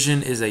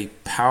Vision is a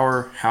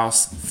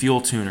powerhouse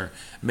fuel tuner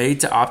made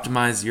to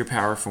optimize your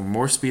power for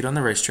more speed on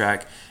the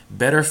racetrack,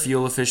 better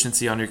fuel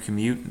efficiency on your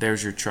commute.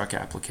 There's your truck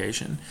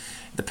application.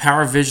 The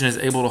Power Vision is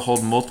able to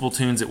hold multiple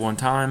tunes at one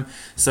time.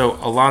 So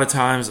a lot of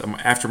times,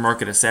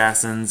 aftermarket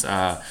assassins,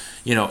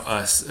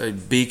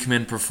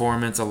 Beekman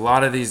Performance, a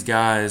lot of these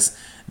guys,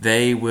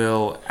 they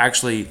will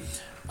actually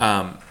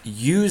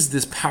use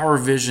this Power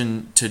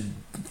Vision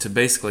to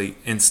basically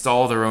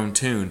install their own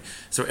tune.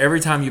 So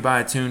every time you buy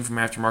a tune from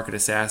Aftermarket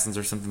Assassins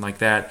or something like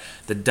that,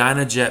 the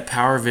DynoJet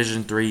Power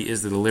Vision 3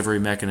 is the delivery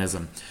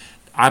mechanism.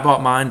 I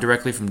bought mine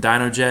directly from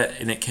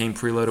DynoJet, and it came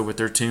preloaded with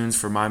their tunes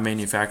for my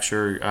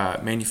manufactured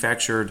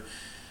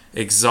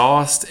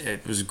exhaust.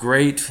 It was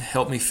great.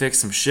 Helped me fix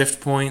some shift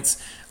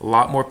points. A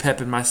lot more pep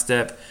in my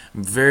step.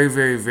 I'm very,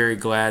 very, very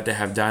glad to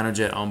have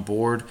DynoJet on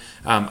board.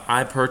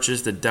 I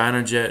purchased the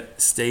DynoJet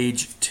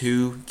Stage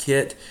 2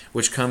 kit,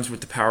 which comes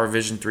with the Power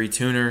Vision 3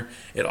 tuner.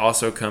 It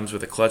also comes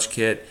with a clutch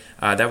kit.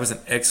 That was an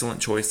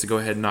excellent choice to go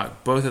ahead and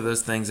knock both of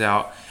those things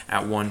out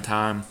at one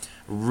time.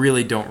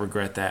 Really don't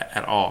regret that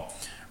at all.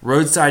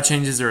 Roadside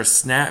changes are a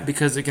snap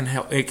because it can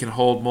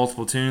hold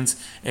multiple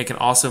tunes. It can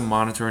also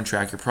monitor and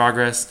track your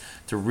progress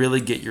to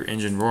really get your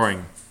engine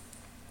roaring.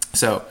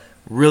 So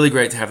really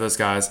great to have those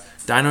guys.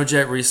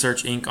 DynoJet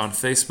Research Inc. on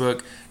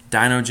Facebook,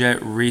 DynoJet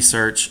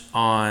Research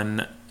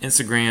on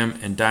Instagram,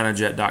 and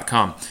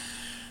dynojet.com.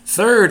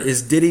 Third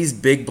is Diddy's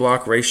Big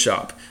Block Race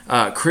Shop.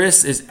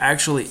 Chris is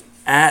actually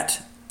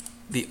at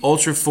the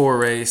Ultra 4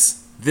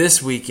 race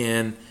this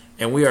weekend,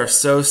 and we are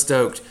so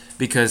stoked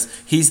because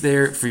he's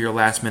there for your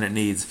last minute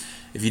needs.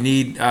 If you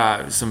need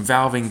some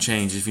valving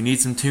change, if you need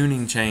some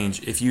tuning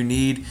change, if you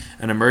need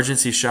an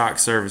emergency shock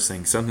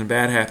servicing, something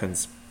bad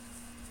happens,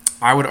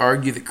 I would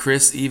argue that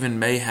Chris even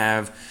may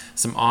have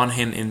some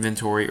on-hand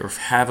inventory or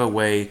have a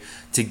way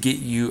to get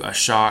you a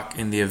shock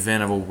in the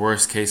event of a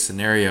worst-case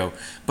scenario.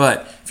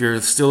 But if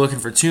you're still looking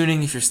for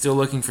tuning, if you're still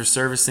looking for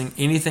servicing,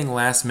 anything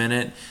last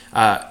minute,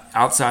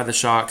 outside the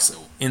shocks,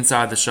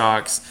 inside the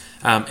shocks,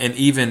 and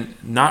even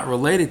not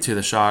related to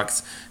the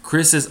shocks,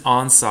 Chris is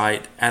on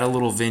site at a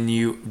little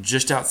venue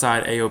just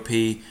outside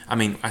AOP. I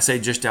mean, I say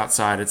just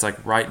outside, it's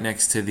like right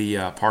next to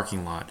the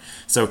parking lot.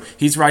 So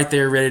he's right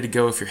there ready to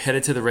go if you're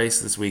headed to the race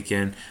this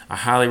weekend. I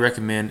highly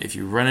recommend, if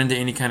you run into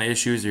any kind of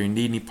issues or you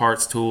need any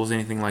parts, tools,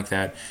 anything like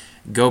that,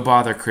 go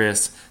bother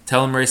Chris.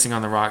 Tell him Racing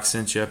on the Rocks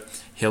sent you.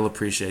 He'll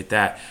appreciate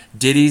that.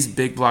 Diddy's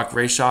Big Block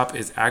Race Shop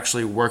is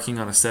actually working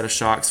on a set of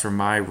shocks for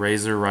my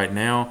Razor right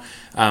now.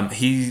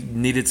 He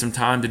needed some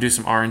time to do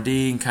some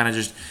R&D and kind of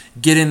just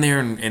get in there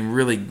and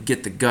really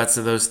get the guts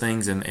of those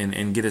things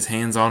and get his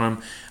hands on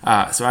them.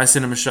 So I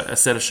sent him a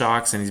set of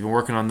shocks, and he's been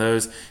working on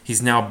those.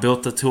 He's now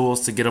built the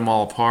tools to get them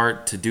all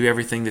apart, to do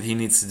everything that he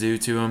needs to do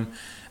to them.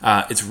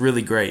 It's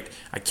really great.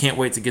 I can't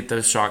wait to get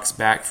those shocks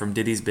back from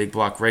Diddy's Big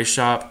Block Race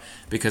Shop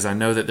because I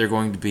know that they're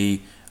going to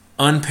be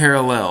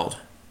unparalleled.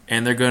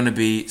 And they're going to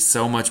be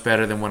so much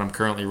better than what I'm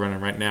currently running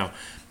right now.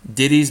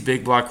 Diddy's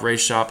Big Block Race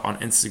Shop on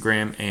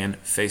Instagram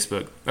and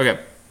Facebook. Okay,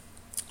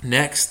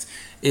 next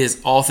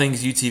is All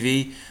Things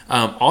UTV.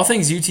 All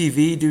Things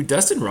UTV, dude,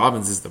 Dustin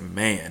Robbins is the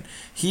man.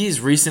 He's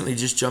recently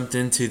just jumped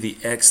into the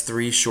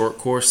X3 short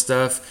course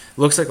stuff.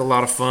 Looks like a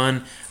lot of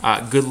fun.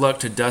 Good luck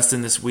to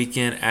Dustin this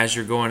weekend as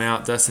you're going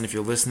out. Dustin, if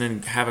you're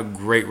listening, have a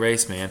great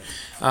race, man.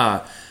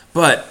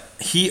 But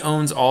he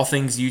owns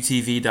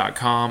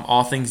allthingsutv.com,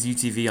 All Things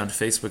UTV on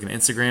Facebook and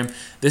Instagram.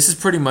 This is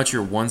pretty much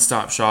your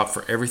one-stop shop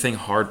for everything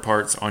hard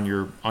parts on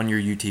your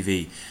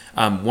UTV.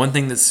 One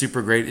thing that's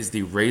super great is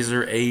the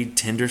Razor Aid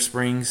tender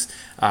springs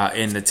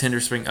and the tender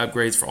spring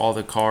upgrades for all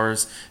the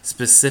cars,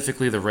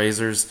 specifically the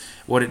Razors.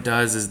 What it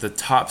does is the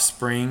top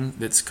spring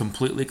that's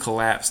completely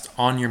collapsed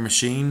on your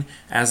machine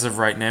as of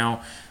right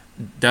now,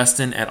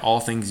 Dustin at All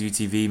Things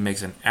UTV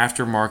makes an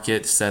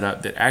aftermarket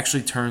setup that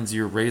actually turns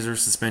your Razor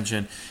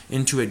suspension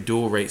into a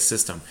dual rate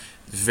system.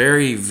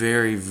 Very,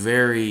 very,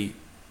 very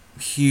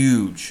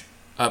huge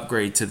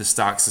upgrade to the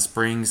stock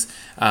springs.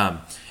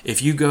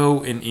 If you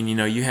go and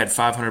you had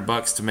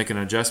 $500 to make an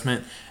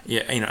adjustment,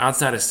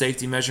 outside of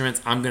safety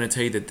measurements, I'm going to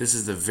tell you that this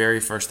is the very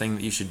first thing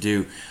that you should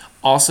do.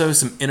 Also,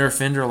 some inner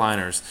fender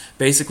liners.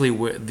 Basically,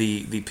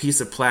 the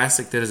piece of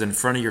plastic that is in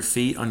front of your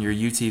feet on your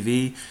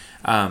UTV,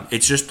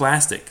 it's just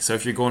plastic. So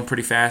if you're going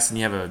pretty fast and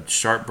you have a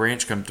sharp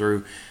branch come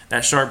through,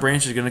 that sharp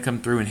branch is going to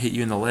come through and hit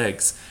you in the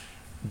legs.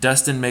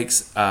 Dustin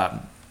makes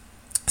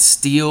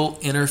steel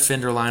inner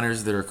fender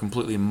liners that are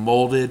completely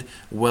molded,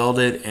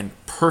 welded, and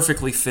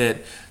perfectly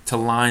fit to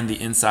line the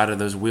inside of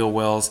those wheel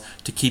wells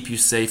to keep you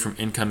safe from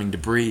incoming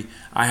debris.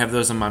 I have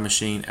those on my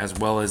machine, as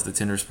well as the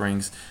tender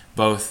springs,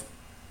 both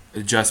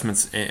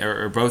adjustments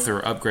or both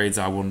are upgrades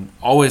I will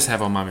always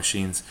have on my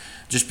machines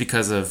just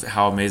because of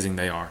how amazing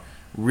they are.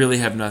 Really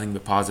have nothing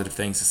but positive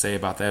things to say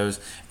about those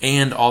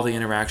and all the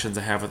interactions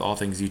I have with all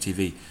things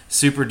UTV.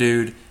 Super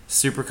dude,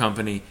 super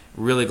company,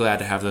 really glad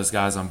to have those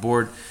guys on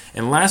board.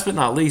 And last but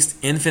not least,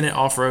 Infinite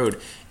Off-Road.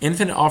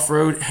 Infinite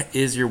Off-Road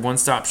is your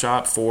one-stop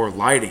shop for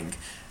lighting,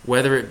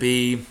 whether it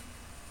be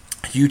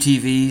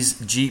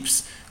UTVs,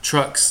 Jeeps,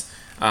 trucks,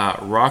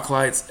 rock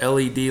lights,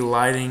 LED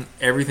lighting,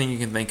 everything you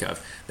can think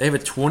of. They have a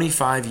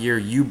 25-year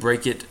you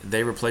break it,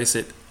 they replace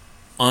it,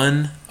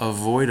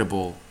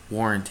 unavoidable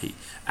warranty.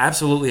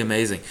 Absolutely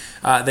amazing.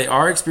 They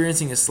are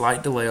experiencing a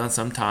slight delay on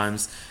some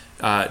times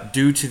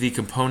due to the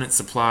component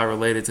supply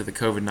related to the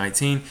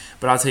COVID-19.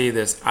 But I'll tell you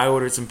this, I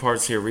ordered some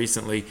parts here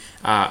recently.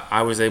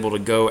 I was able to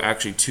go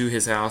actually to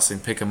his house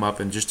and pick them up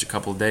in just a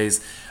couple of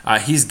days.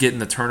 He's getting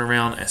the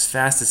turnaround as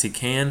fast as he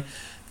can.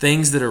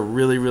 Things that are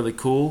really, really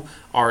cool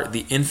are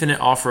the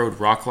Infinite Off-Road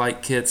Rock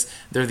Light kits.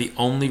 They're the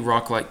only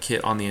rock light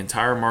kit on the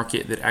entire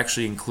market that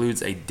actually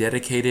includes a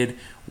dedicated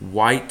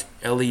white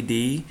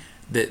LED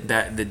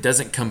that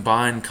doesn't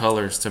combine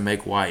colors to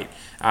make white.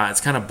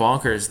 It's kind of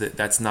bonkers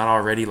that's not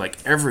already like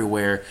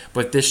everywhere,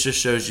 but this just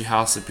shows you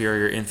how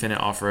superior Infinite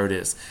Off-Road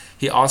is.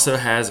 He also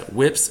has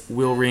whips,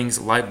 wheel rings,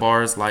 light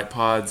bars, light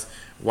pods,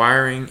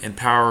 wiring, and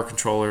power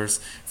controllers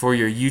for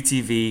your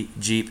UTV,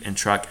 Jeep, and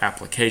truck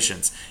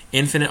applications.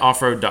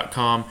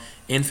 InfiniteOffroad.com,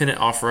 Infinite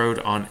Off-Road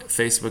on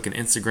Facebook and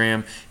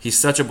Instagram. He's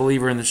such a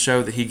believer in the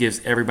show that he gives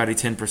everybody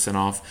 10%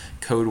 off.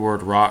 Code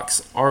word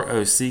ROCKS,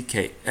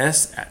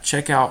 ROCKS at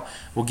checkout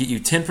will get you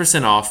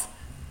 10% off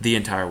the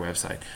entire website.